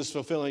Jesus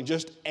fulfilling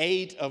just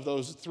 8 of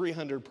those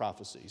 300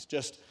 prophecies,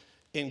 just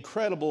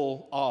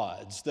incredible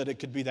odds that it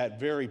could be that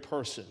very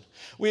person.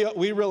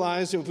 We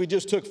realize if we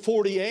just took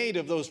 48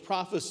 of those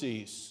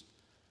prophecies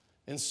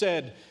and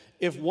said,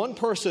 if one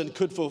person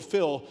could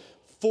fulfill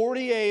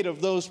 48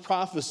 of those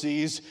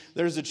prophecies,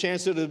 there's a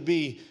chance that it would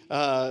be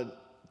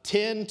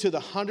 10 to the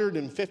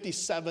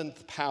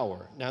 157th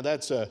power. Now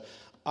that's a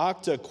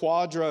octa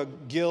quadra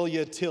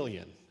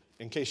gilliatillion,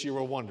 in case you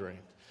were wondering.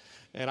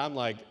 And I'm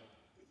like,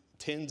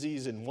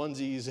 tensies and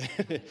onesies,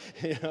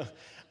 you know,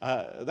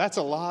 that's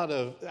a lot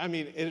of,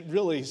 it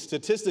really,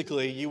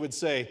 statistically, you would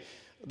say,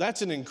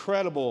 that's an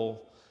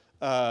incredible,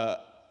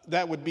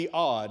 that would be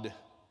odd.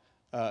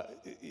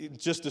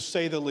 Just to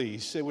say the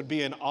least, it would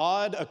be an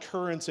odd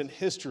occurrence in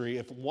history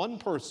if one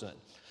person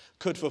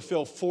could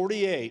fulfill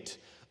 48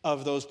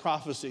 of those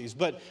prophecies.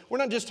 But we're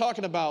not just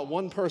talking about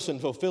one person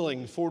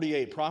fulfilling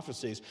 48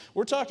 prophecies.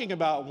 We're talking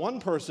about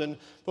one person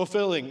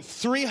fulfilling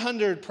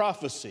 300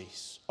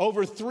 prophecies,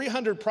 over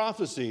 300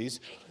 prophecies,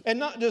 and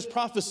not just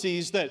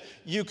prophecies that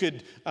you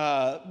could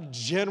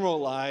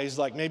generalize,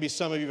 like maybe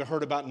some of you have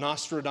heard about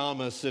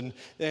Nostradamus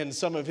and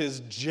some of his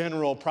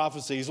general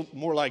prophecies,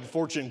 more like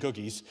fortune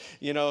cookies.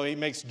 You know, he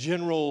makes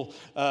general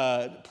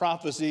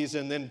prophecies,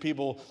 and then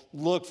people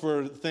look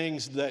for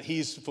things that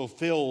he's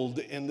fulfilled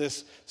in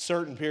this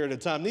certain period of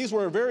time. These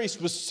were very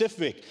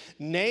specific.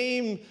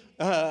 Names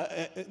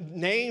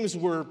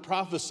were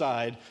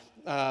prophesied,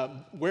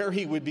 where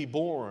he would be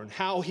born,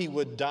 how he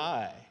would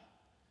die.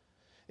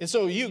 And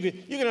so you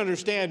can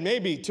understand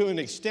maybe to an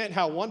extent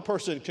how one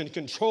person can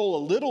control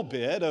a little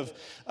bit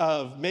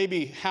of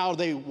maybe how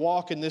they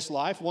walk in this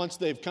life once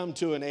they've come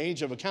to an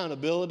age of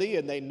accountability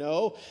and they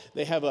know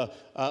they have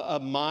a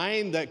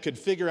mind that could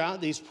figure out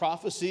these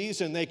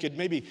prophecies and they could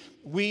maybe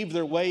weave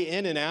their way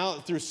in and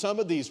out through some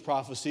of these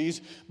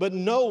prophecies. But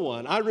no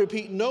one, I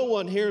repeat, no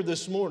one here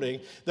this morning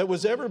that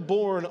was ever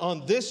born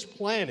on this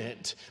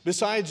planet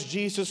besides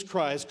Jesus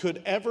Christ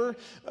could ever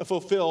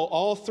fulfill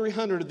all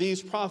 300 of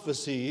these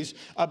prophecies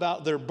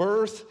about their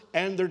birth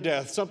and their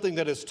death, something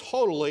that is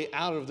totally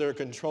out of their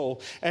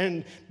control.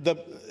 And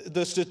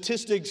the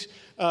statistics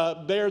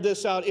bear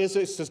this out. Is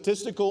a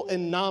statistical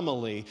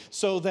anomaly,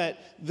 so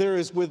that there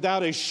is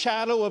without a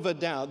shadow of a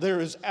doubt,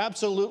 it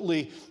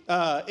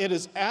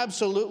is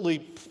absolutely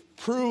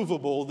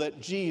provable that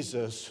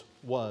Jesus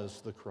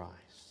was the Christ.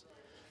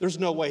 There's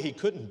no way he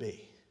couldn't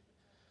be.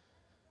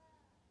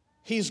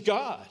 He's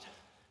God.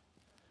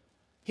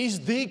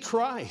 He's the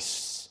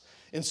Christ.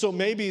 And so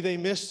maybe they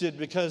missed it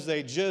because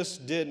they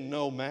just didn't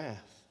know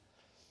math.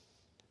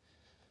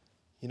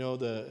 You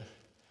know,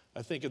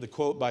 I think of the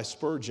quote by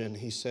Spurgeon.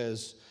 He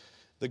says,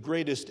 "The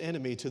greatest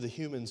enemy to the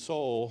human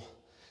soul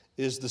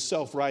is the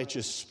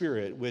self-righteous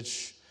spirit,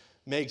 which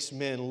makes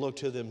men look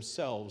to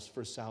themselves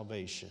for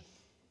salvation."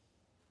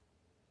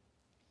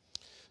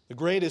 The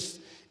greatest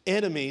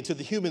enemy to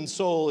the human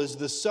soul is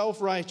the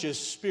self-righteous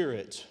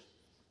spirit,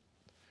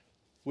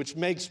 which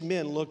makes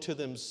men look to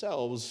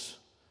themselves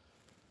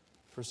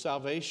for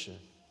salvation.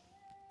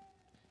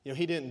 You know,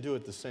 he didn't do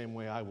it the same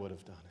way I would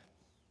have done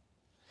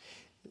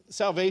it.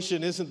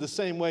 Salvation isn't the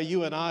same way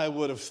you and I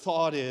would have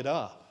thought it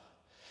up.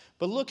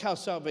 But look how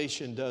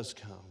salvation does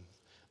come.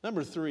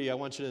 Number 3, I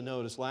want you to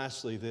notice,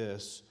 lastly,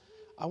 this.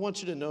 I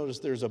want you to notice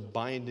there's a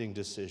binding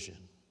decision.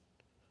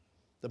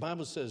 The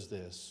Bible says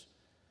this,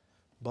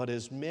 "But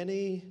as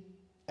many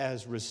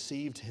as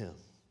received him,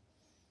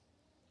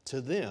 to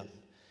them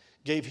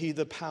gave he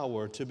the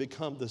power to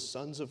become the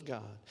sons of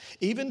God,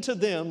 even to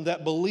them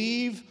that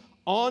believe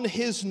on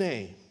his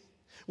name,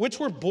 which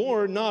were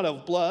born not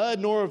of blood,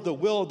 nor of the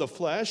will of the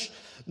flesh,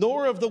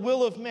 nor of the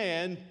will of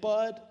man,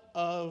 but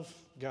of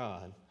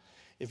God."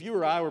 If you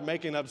or I were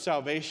making up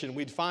salvation,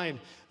 we'd find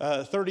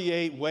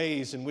 38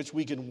 ways in which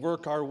we can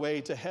work our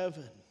way to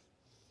heaven.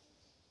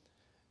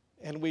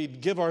 And we'd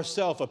give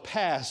ourselves a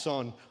pass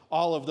on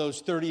all of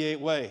those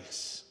 38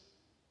 ways.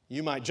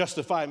 You might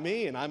justify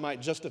me, and I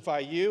might justify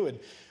you,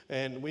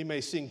 and we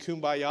may sing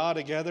Kumbaya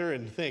together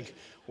and think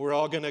we're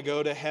all going to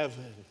go to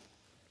heaven.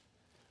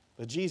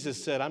 But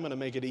Jesus said, I'm going to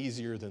make it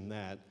easier than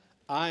that.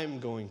 I'm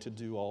going to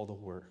do all the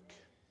work.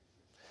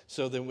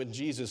 So then when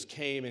Jesus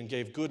came and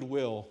gave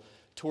goodwill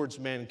towards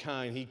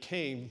mankind, he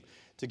came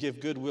to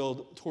give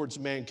goodwill towards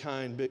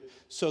mankind, but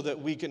so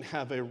that we can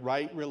have a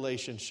right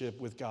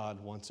relationship with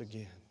God once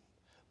again.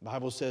 The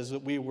Bible says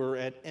that we were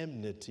at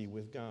enmity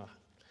with God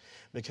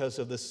because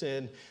of the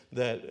sin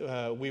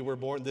that we were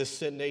born, this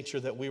sin nature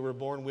that we were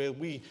born with.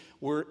 We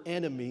were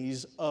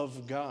enemies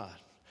of God.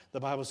 The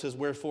Bible says,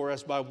 wherefore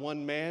as by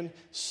one man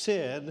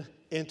sin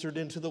entered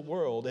into the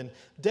world, and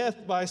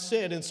death by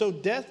sin. And so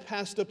death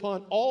passed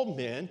upon all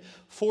men,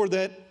 for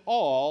that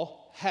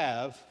all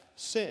have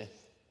sinned.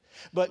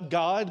 But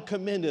God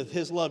commendeth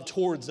his love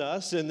towards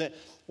us, in that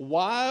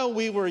while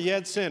we were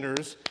yet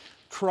sinners,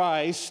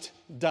 Christ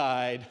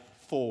died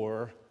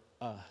for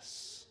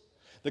us.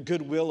 The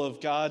goodwill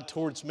of God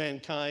towards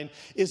mankind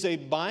is a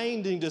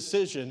binding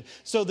decision,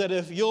 so that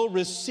if you'll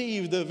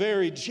receive the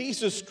very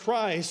Jesus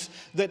Christ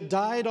that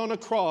died on a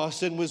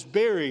cross and was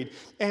buried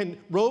and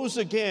rose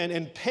again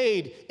and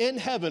paid in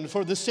heaven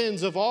for the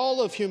sins of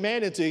all of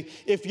humanity,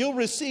 if you'll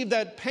receive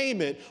that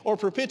payment or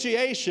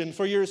propitiation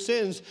for your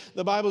sins,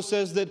 the Bible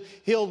says that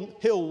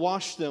he'll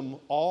wash them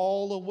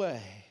all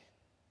away.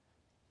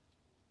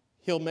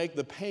 He'll make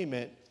the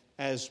payment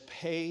as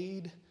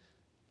paid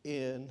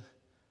in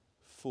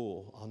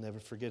full. I'll never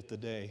forget the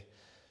day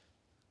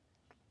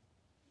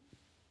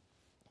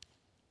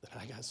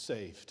that I got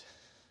saved.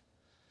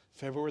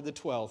 February the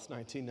 12th,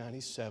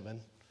 1997.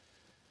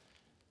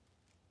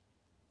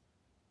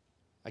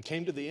 I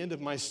came to the end of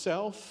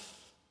myself.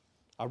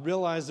 I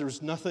realized there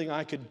was nothing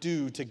I could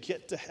do to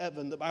get to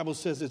heaven. The Bible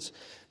says it's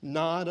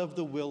not of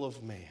the will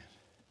of man.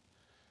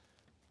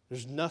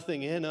 There's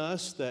nothing in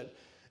us that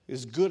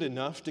is good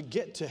enough to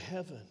get to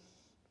heaven.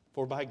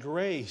 For by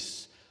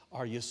grace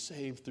are you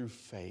saved through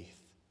faith.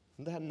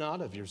 And that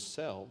not of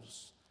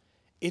yourselves.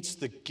 It's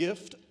the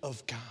gift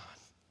of God.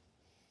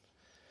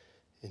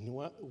 And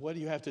what do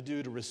you have to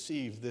do to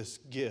receive this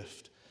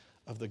gift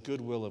of the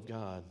goodwill of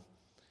God?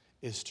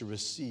 Is to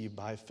receive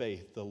by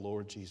faith the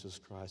Lord Jesus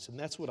Christ. And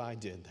that's what I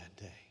did that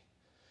day.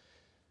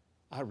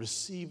 I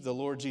received the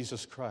Lord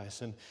Jesus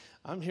Christ. And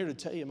I'm here to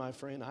tell you, my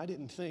friend, I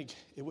didn't think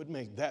it would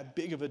make that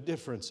big of a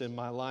difference in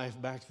my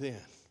life back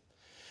then.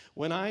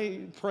 When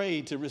I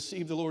prayed to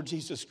receive the Lord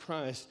Jesus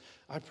Christ,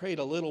 I prayed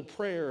a little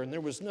prayer, and there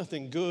was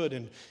nothing good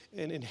and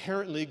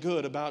inherently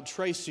good about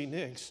Tracy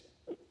Nix.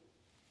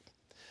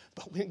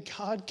 But when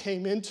God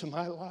came into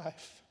my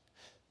life,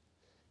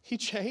 he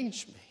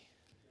changed me.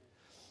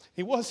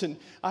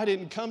 I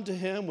didn't come to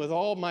him with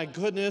all my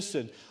goodness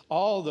and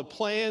all the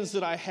plans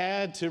that I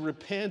had to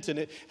repent. And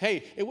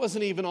it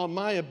wasn't even on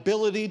my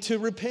ability to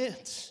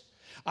repent.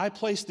 I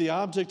placed the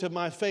object of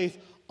my faith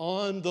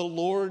on the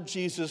Lord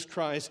Jesus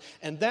Christ.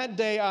 And that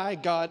day I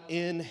got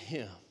in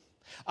him.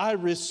 I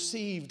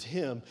received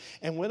him.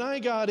 And when I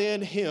got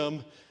in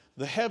him,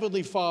 the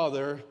Heavenly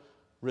Father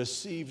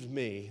received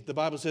me. The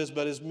Bible says,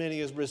 but as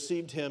many as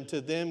received him,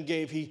 to them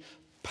gave he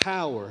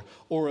power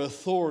or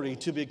authority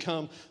to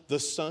become the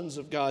sons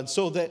of God,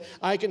 so that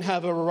I can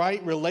have a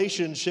right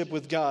relationship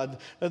with God.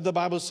 The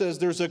Bible says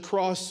there's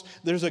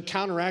a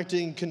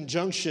counteracting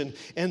conjunction,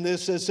 and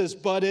this says,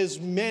 but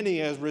as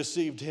many as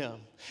received him.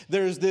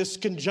 There's this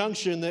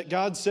conjunction that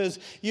God says,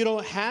 you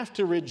don't have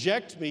to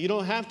reject me. You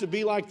don't have to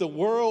be like the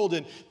world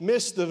and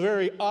miss the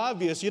very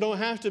obvious. You don't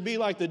have to be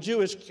like the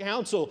Jewish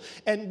council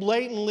and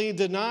blatantly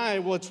deny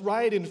what's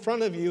right in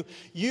front of you.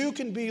 You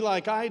can be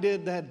like I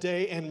did that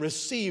day and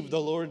receive the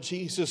Lord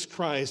Jesus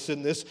Christ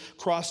in this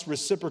cross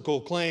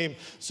reciprocal claim,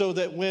 so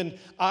that when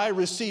I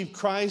received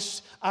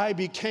Christ, I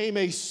became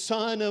a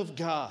son of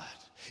God.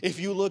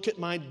 If you look at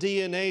my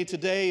DNA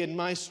today and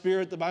my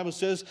spirit, the Bible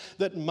says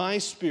that my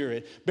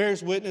spirit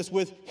bears witness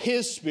with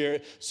his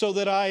spirit, so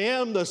that I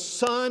am the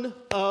Son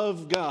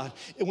of God.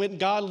 And when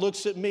God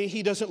looks at me,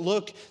 he doesn't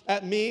look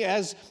at me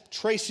as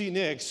Tracy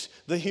Nix,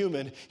 the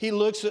human. He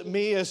looks at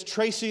me as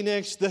Tracy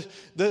Nix,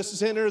 the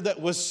sinner that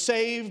was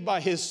saved by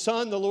his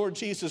Son, the Lord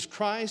Jesus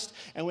Christ.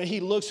 And when he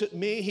looks at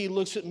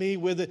me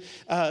with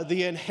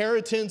the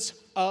inheritance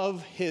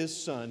of his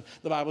Son.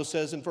 The Bible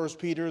says in 1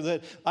 Peter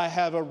that I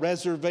have a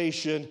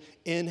reservation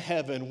in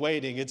heaven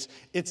waiting.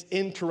 It's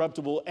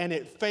incorruptible and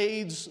it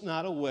fades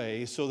not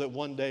away, so that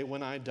one day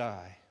when I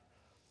die,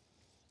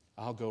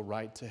 I'll go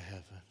right to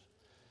heaven.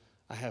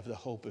 I have the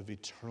hope of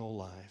eternal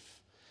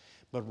life.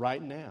 But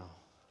right now,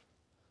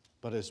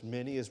 but as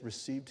many as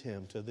received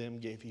him, to them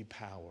gave he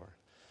power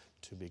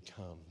to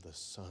become the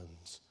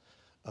sons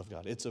of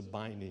God. It's a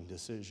binding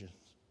decision.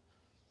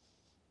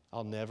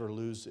 I'll never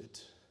lose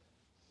it.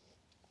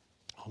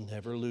 I'll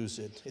never lose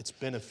it. It's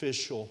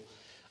beneficial.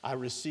 I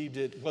received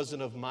it. It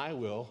wasn't of my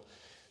will.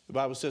 The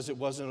Bible says it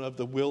wasn't of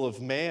the will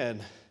of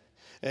man.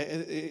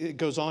 It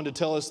goes on to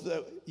tell us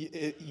that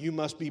you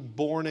must be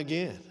born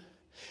again.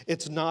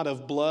 It's not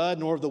of blood,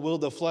 nor of the will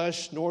of the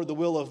flesh, nor the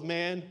will of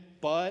man,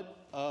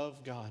 but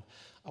of God.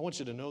 I want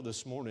you to know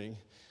this morning,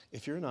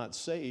 if you're not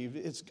saved,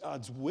 it's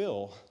God's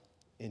will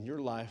in your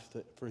life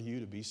for you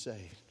to be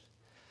saved.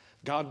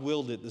 God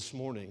willed it this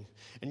morning.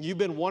 And you've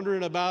been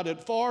wondering about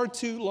it far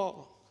too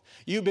long.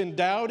 You've been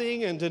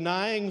doubting and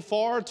denying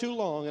far too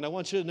long, and I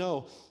want you to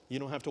know you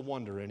don't have to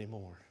wonder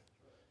anymore.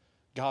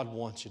 God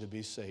wants you to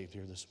be saved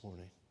here this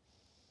morning.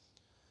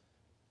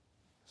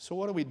 So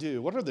what do we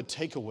do? What are the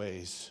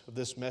takeaways of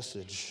this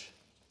message?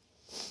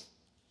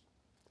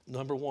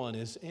 Number one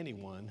is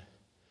anyone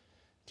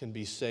can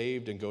be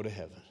saved and go to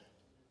heaven.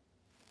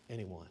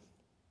 Anyone.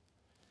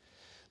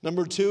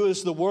 Number two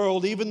is the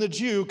world, even the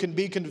Jew, can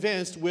be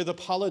convinced with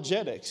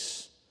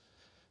apologetics.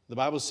 The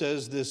Bible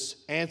says this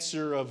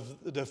answer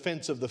of the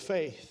defense of the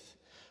faith.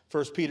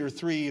 1 Peter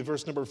 3,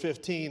 verse number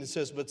 15, it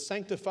says, "But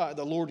sanctify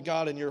the Lord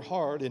God in your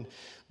heart, and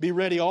be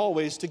ready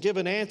always to give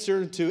an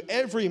answer to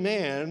every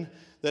man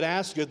that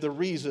asketh the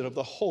reason of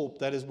the hope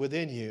that is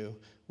within you,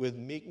 with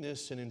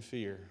meekness and in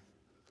fear."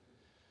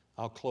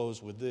 I'll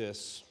close with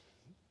this.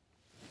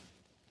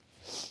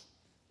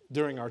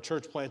 During our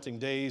church planting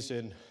days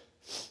in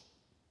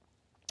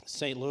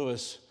St.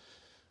 Louis,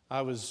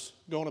 I was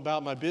going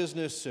about my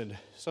business, and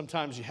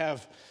sometimes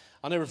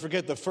I'll never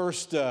forget the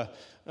first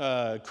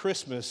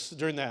Christmas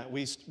during that.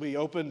 We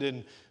opened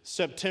in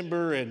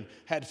September and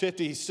had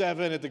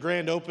 57 at the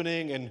grand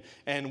opening,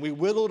 and we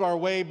whittled our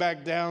way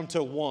back down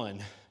to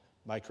 1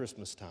 by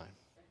Christmas time.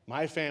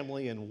 My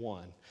family and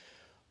 1.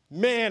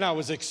 Man, I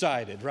was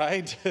excited,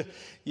 right?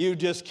 You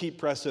just keep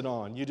pressing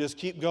on. You just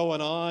keep going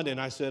on.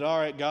 And I said, all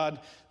right, God,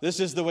 this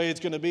is the way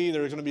it's going to be.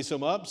 There's going to be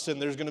some ups and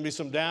there's going to be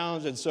some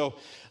downs. And so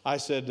I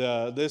said,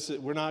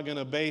 we're not going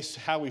to base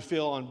how we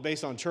feel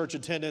based on church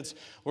attendance.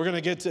 We're going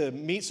to get to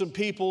meet some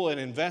people and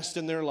invest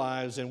in their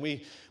lives. And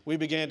we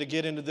began to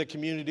get into the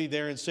community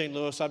there in St.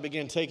 Louis. I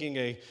began taking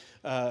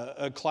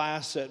a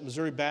class at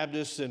Missouri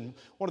Baptist, and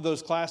one of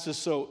those classes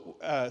so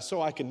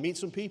I can meet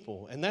some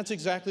people. And that's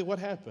exactly what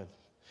happened.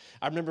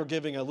 I remember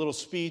giving a little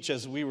speech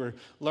as we were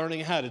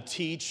learning how to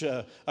teach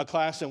a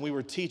class, and we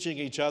were teaching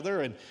each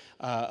other. And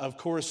of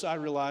course, I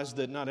realized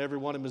that not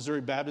everyone in Missouri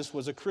Baptist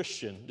was a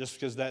Christian, just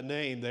because that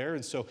name there.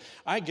 And so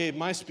I gave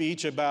my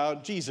speech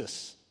about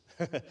Jesus.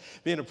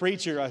 Being a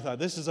preacher, I thought,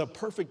 this is a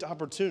perfect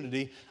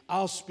opportunity.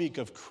 I'll speak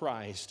of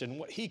Christ and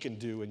what he can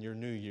do in your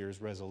New Year's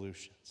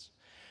resolutions.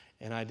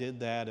 And I did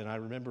that, and I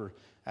remember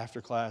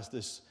after class,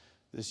 this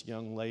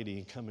young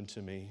lady coming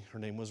to me. Her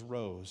name was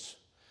Rose.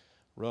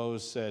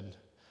 Rose said,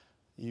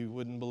 "You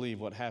wouldn't believe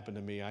what happened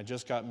to me. I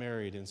just got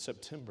married in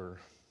September.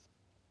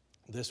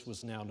 This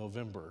was now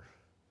November."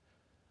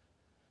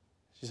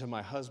 She said,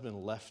 "My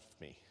husband left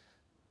me.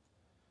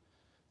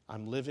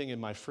 I'm living in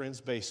my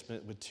friend's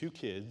basement with 2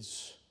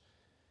 kids.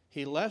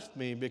 He left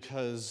me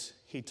because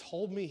he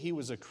told me he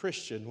was a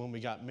Christian when we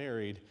got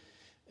married,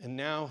 and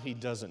now he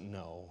doesn't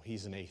know.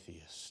 He's an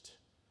atheist."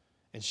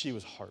 And she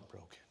was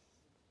heartbroken.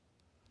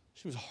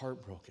 She was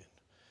heartbroken.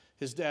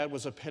 His dad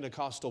was a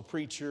Pentecostal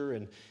preacher,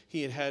 and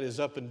he had his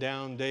up and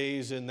down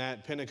days in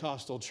that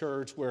Pentecostal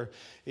church where,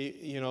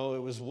 it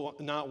was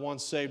not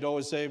once saved,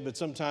 always saved, but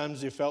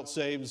sometimes you felt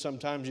saved and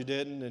sometimes you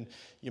didn't, and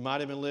you might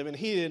have been living.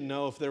 He didn't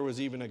know if there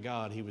was even a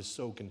God. He was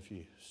so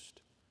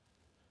confused.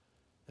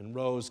 And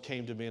Rose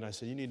came to me, and I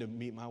said, "You need to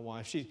meet my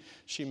wife."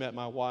 She met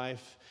my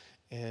wife,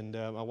 and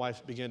my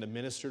wife began to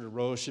minister to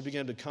Rose. She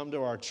began to come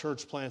to our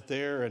church plant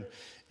there, and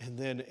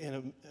then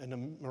in a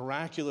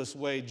miraculous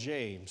way,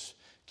 James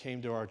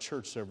came to our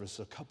church service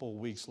a couple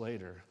weeks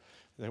later.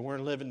 They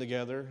weren't living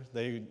together.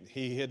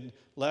 He had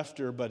left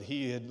her, but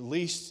he had at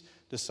least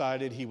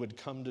decided he would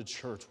come to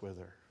church with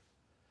her.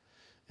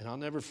 And I'll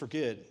never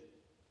forget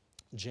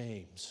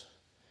James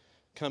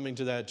coming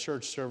to that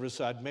church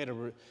service. I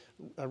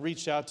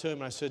reached out to him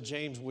and I said,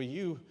 "James, will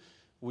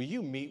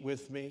you meet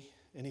with me?"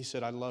 And he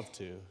said, "I'd love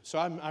to." So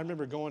I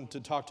remember going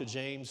to talk to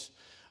James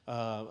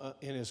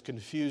in his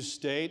confused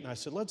state, and I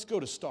said, "Let's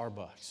go to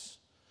Starbucks."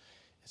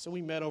 So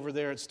we met over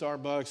there at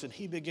Starbucks, and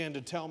he began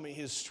to tell me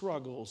his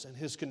struggles and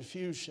his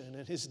confusion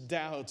and his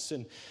doubts,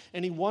 and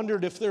he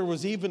wondered if there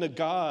was even a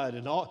God,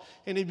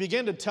 and he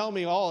began to tell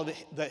me all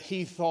that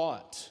he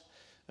thought.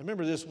 I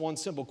remember this one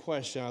simple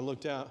question. I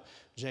looked at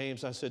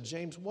James. I said,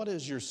 "James, what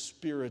is your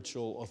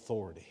spiritual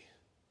authority?"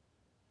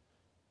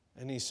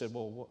 And he said,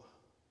 well,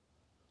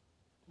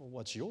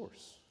 what's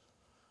yours?"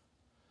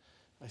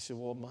 I said,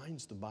 "Well,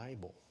 mine's the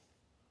Bible.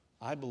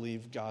 I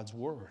believe God's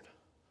word."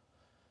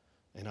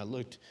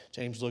 And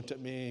James looked at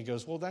me and he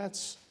goes, "Well,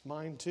 that's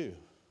mine too."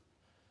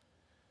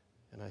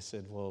 And I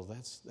said, "Well,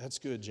 that's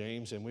good,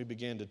 James." And we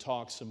began to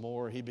talk some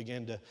more. He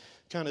began to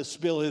kind of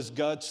spill his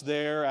guts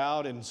there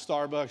out in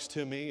Starbucks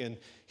to me. And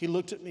he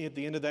looked at me at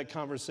the end of that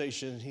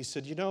conversation and he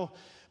said,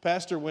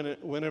 "Pastor,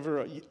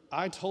 whenever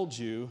I told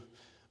you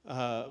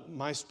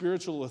my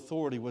spiritual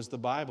authority was the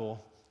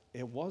Bible,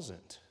 it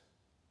wasn't.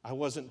 I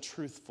wasn't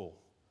truthful.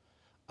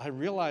 I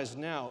realize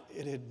now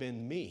it had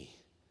been me."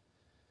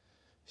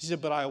 He said,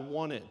 "But I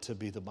want it to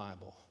be the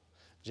Bible."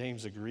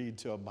 James agreed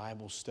to a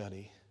Bible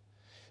study.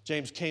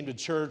 James came to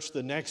church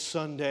the next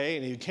Sunday,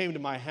 and he came to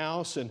my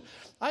house, and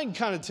I can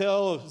kind of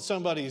tell if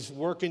somebody's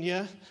working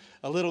you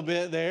a little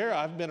bit there.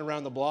 I've been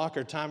around the block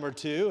a time or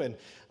two, and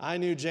I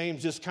knew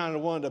James just kind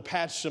of wanted to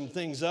patch some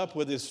things up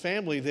with his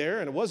family there,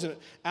 and it wasn't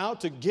out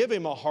to give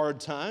him a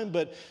hard time,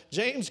 but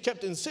James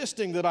kept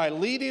insisting that I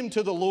lead him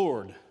to the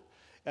Lord.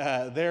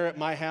 There at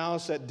my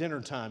house at dinner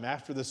time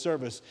after the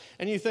service.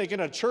 And you think, in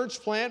a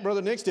church plant,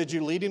 Brother Nix, did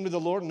you lead him to the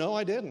Lord? No,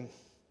 I didn't.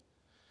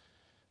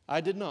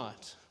 I did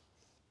not.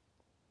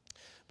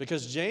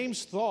 Because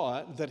James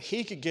thought that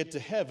he could get to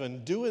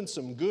heaven doing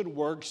some good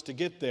works to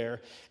get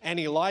there, and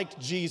he liked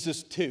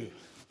Jesus too.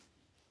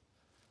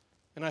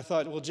 And I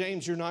thought, well,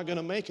 James, you're not going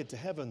to make it to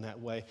heaven that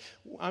way.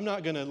 I'm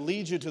not going to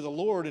lead you to the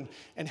Lord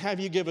and have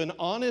you give an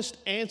honest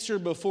answer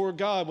before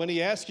God when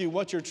he asks you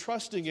what you're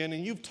trusting in.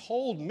 And you've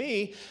told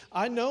me,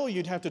 I know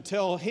you'd have to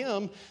tell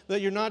him that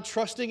you're not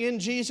trusting in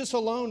Jesus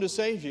alone to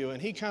save you. And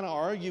he kind of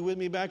argued with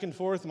me back and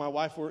forth. My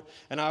wife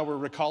and I were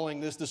recalling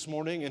this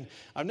morning. And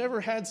I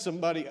never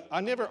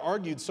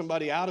argued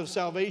somebody out of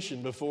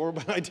salvation before,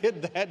 but I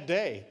did that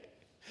day.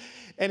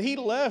 And he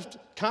left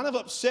kind of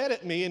upset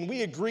at me, and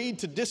we agreed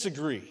to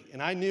disagree.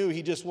 And I knew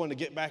he just wanted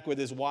to get back with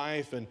his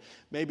wife, and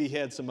maybe he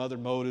had some other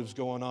motives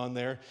going on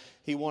there.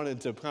 He wanted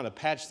to kind of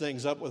patch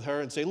things up with her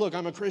and say, look,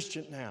 I'm a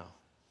Christian now.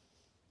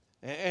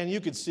 And you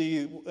could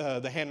see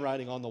the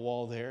handwriting on the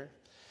wall there.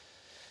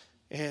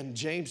 And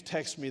James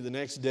texted me the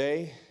next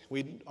day.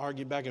 We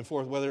argued back and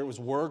forth whether it was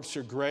works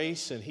or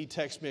grace, and he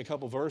texted me a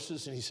couple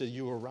verses, and he said,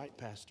 you were right,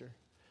 Pastor.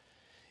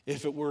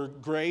 If it were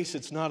grace,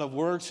 it's not of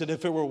works. And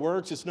if it were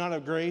works, it's not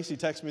of grace. He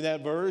texted me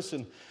that verse.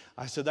 And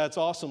I said, that's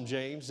awesome,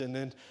 James. And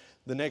then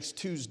the next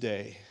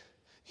Tuesday,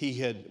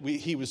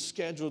 he was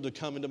scheduled to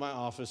come into my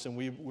office, and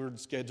we were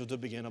scheduled to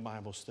begin a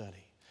Bible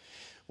study.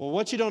 Well,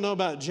 what you don't know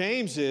about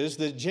James is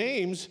that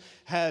James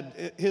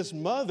his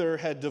mother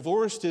had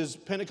divorced his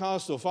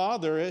Pentecostal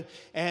father,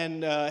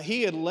 and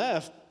she had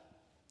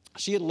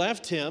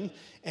left him,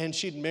 and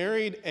she'd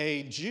married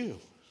a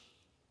Jew.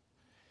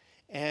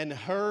 And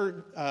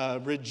her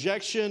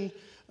rejection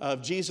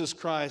of Jesus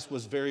Christ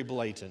was very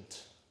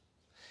blatant.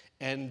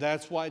 And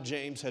that's why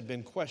James had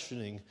been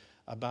questioning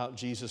about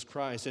Jesus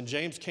Christ. And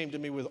James came to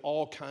me with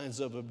all kinds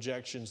of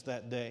objections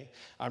that day.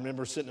 I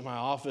remember sitting in my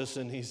office,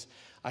 and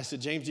I said,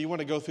 James, do you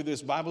want to go through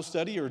this Bible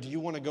study, or do you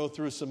want to go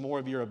through some more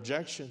of your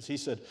objections? He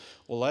said,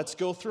 well, let's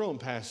go through them,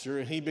 Pastor.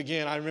 And he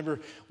began, I remember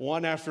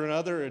one after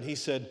another, and he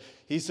said,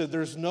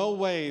 there's no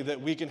way that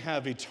we can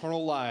have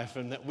eternal life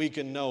and that we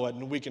can know it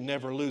and we can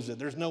never lose it.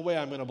 There's no way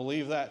I'm going to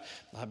believe that.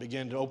 I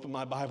began to open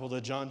my Bible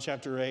to John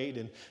chapter 8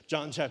 and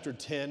John chapter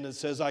 10. It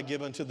says, I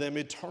give unto them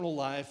eternal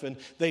life, and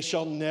they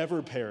shall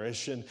never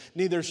perish, and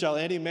neither shall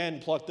any man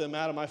pluck them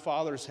out of my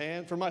Father's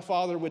hand. For my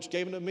Father which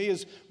gave them to me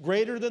is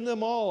greater than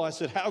them all. I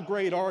said, how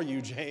great are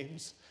you,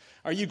 James?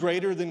 Are you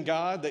greater than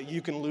God that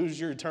you can lose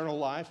your eternal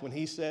life when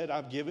he said,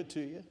 I'll give it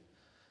to you?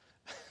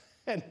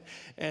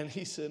 and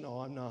he said, no,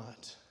 I'm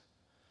not.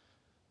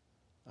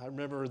 I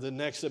remember the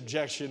next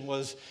objection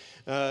was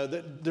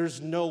that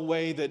there's no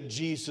way that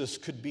Jesus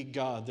could be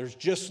God. There's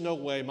just no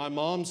way. My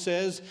mom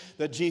says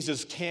that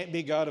Jesus can't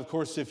be God. Of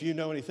course, if you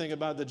know anything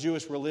about the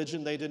Jewish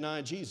religion, they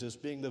deny Jesus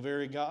being the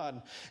very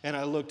God. And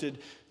I looked at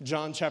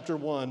John chapter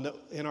 1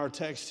 in our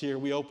text here.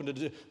 We opened it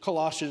to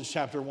Colossians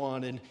chapter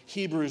 1 and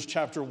Hebrews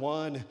chapter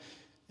 1.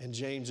 And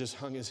James just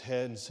hung his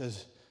head and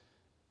says,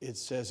 it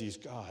says he's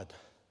God.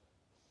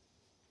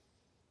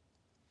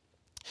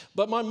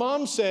 But my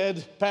mom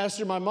said,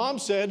 Pastor,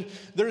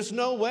 there's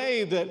no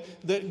way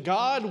that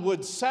God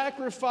would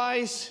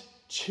sacrifice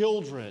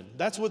children.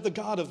 That's what the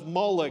God of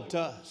Moloch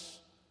does.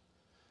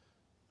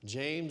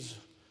 James,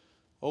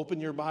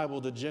 open your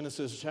Bible to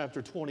Genesis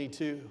chapter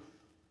 22.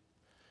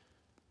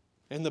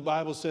 And the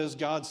Bible says,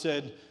 God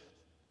said,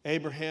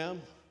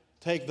 Abraham,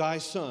 take thy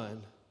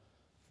son,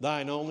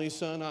 thine only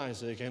son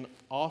Isaac, and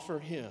offer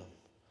him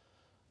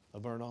a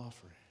burnt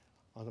offering,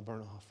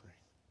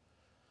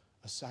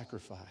 a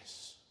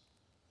sacrifice.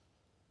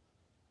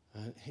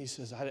 He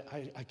says,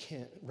 I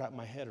can't wrap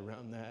my head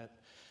around that.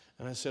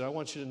 And I said, I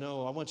want you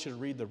to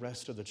read the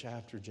rest of the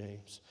chapter,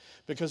 James,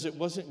 because it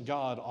wasn't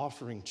God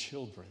offering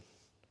children.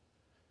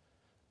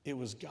 It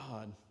was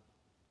God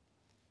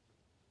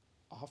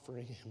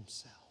offering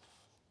himself.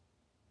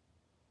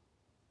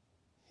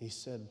 He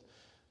said,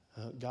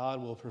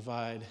 God will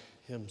provide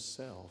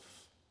himself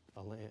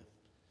a lamb.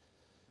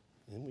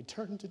 And we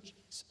turned to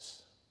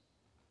Jesus.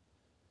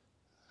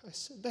 I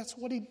said, that's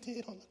what he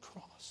did on the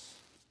cross.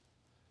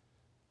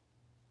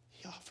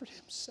 He offered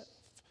himself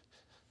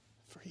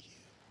for you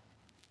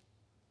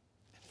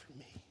and for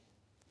me.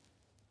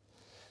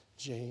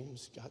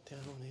 James got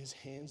down on his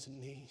hands and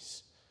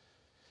knees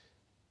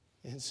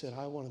and said,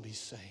 I want to be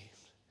saved.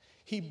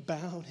 He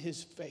bowed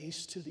his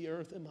face to the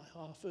earth in my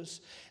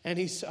office, and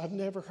he said, I've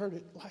never heard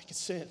it like it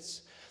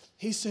since.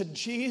 He said,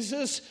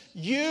 Jesus,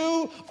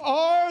 you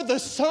are the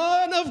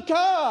Son of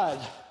God.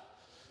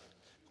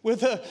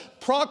 With a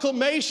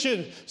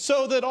proclamation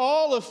so that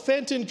all of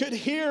Fenton could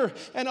hear.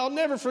 And I'll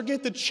never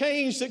forget the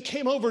change that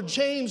came over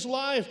James'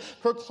 life,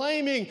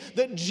 proclaiming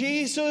that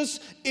Jesus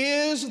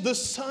is the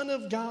Son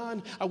of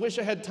God. I wish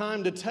I had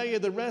time to tell you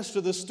the rest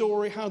of the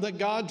story, how that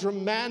God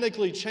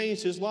dramatically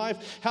changed his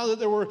life, how that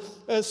there were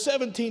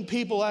 17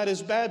 people at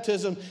his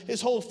baptism. His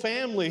whole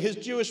family, his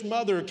Jewish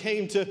mother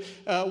came to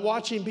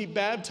watch him be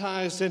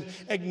baptized and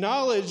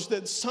acknowledge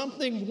that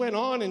something went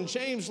on in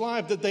James'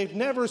 life that they've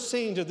never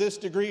seen to this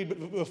degree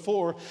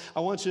before. I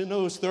want you to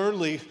notice,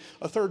 thirdly,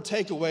 a third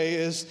takeaway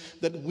is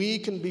that we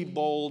can be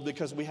bold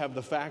because we have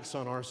the facts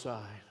on our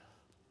side.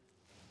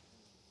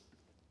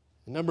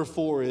 And number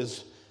 4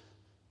 is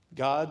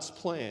God's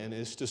plan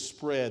is to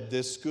spread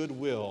this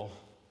goodwill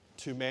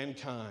to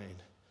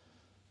mankind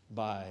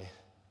by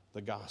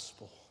the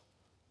gospel,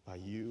 by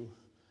you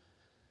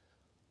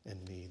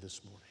and me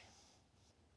this morning.